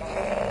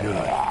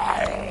 Good.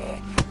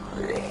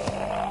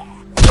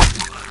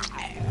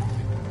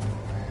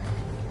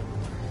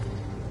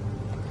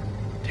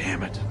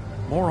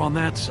 More on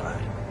that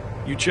side.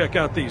 You check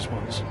out these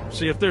ones.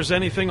 See if there's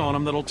anything on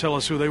them that'll tell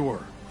us who they were.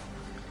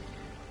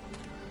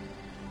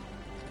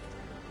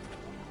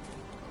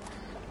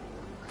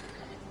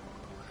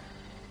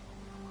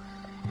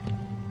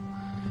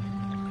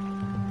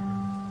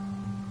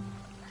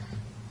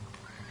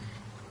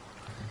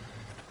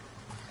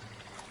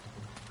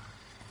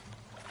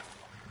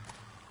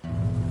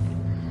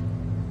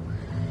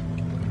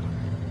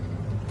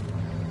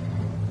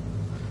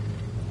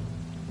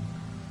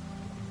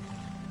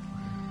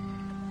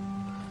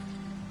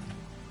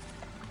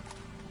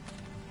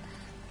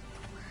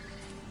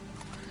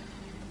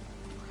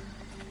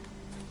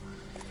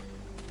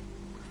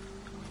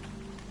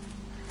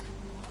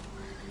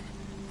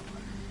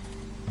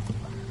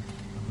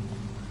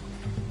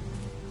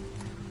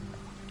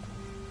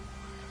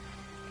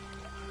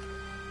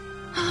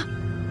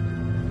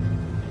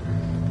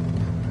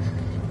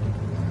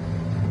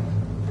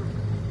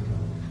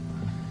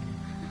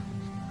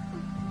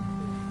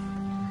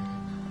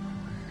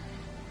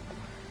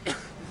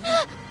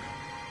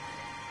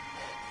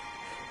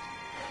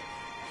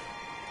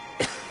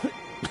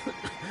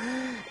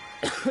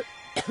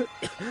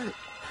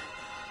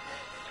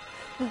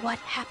 What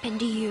happened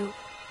to you?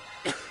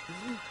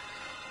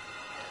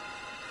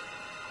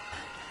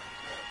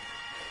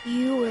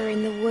 You were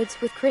in the woods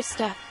with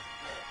Krista.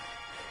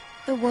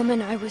 The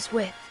woman I was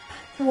with.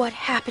 What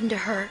happened to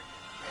her?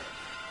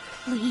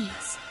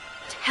 Please,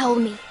 tell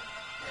me.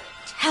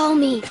 Tell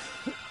me.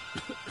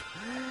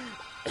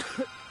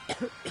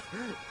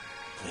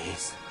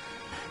 Please.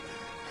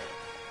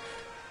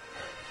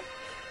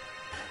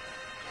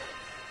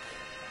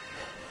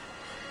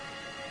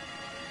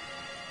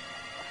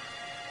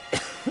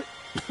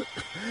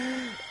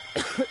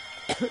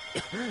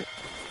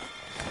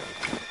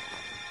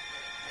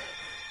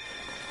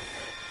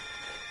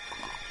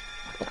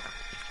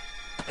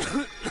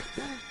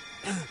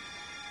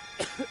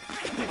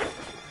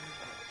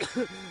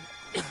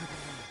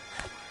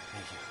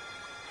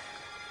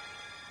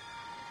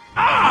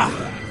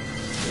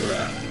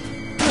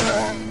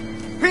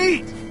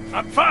 Pete!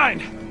 I'm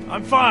fine.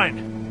 I'm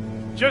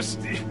fine. Just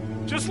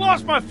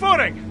lost my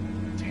footing.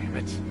 Damn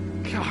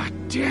it. God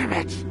damn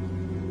it.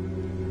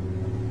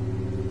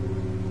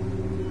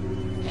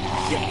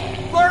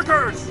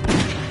 Lurkers!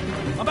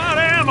 I'm out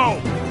of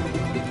ammo!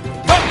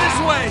 Come this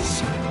way!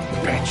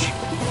 Bitch!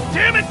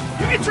 Damn it!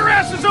 You get your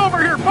asses over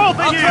here, both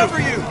of you! I'll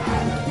cover you!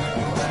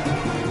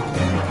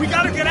 We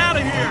gotta get out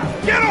of here!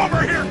 Get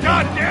over here,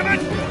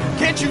 goddammit!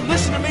 Can't you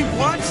listen to me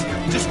once?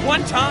 Just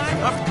one time?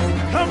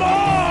 Come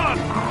on!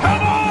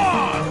 Come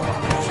on!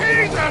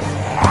 Jesus!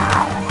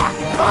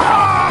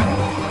 Ah!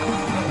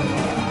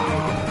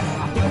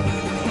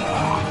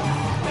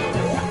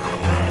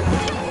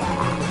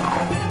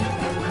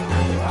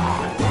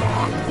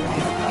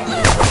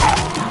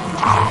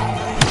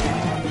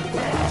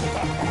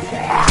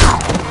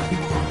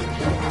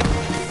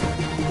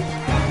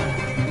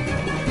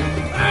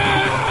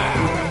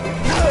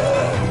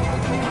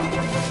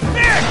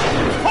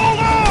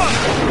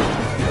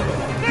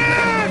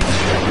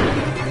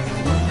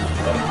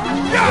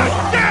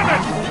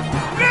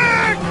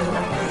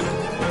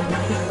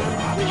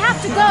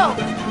 To go!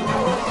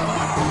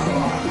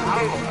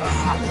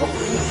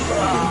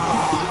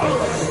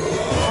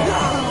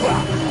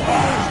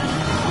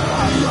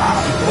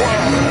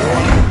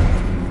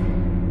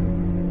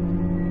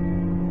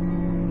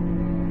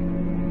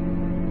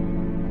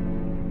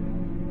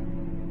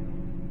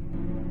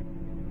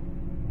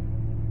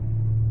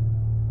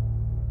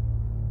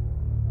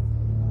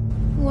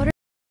 What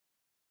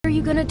are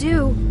you gonna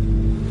do?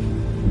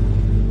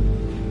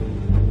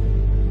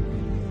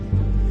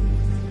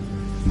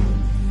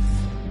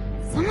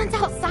 Someone's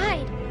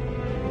outside.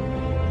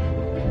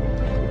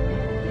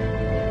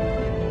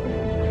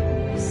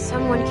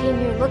 Someone came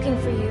here looking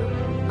for you.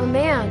 A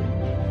man.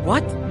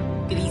 What?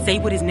 Did he say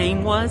what his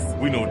name was?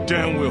 We know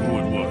damn well who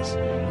it was.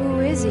 Who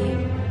is he?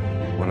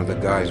 One of the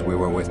guys we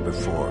were with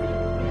before.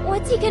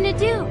 What's he gonna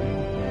do?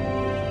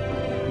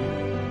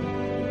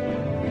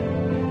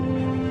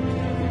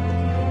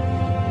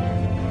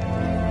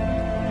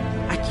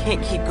 I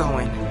can't keep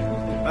going.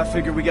 I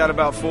figure we got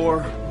about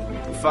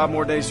 5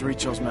 more days to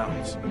reach those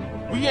mountains.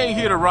 We ain't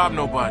here to rob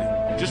nobody.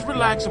 Just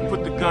relax and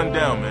put the gun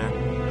down, man.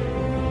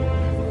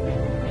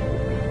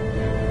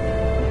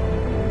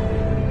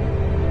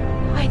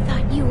 I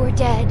thought you were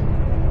dead.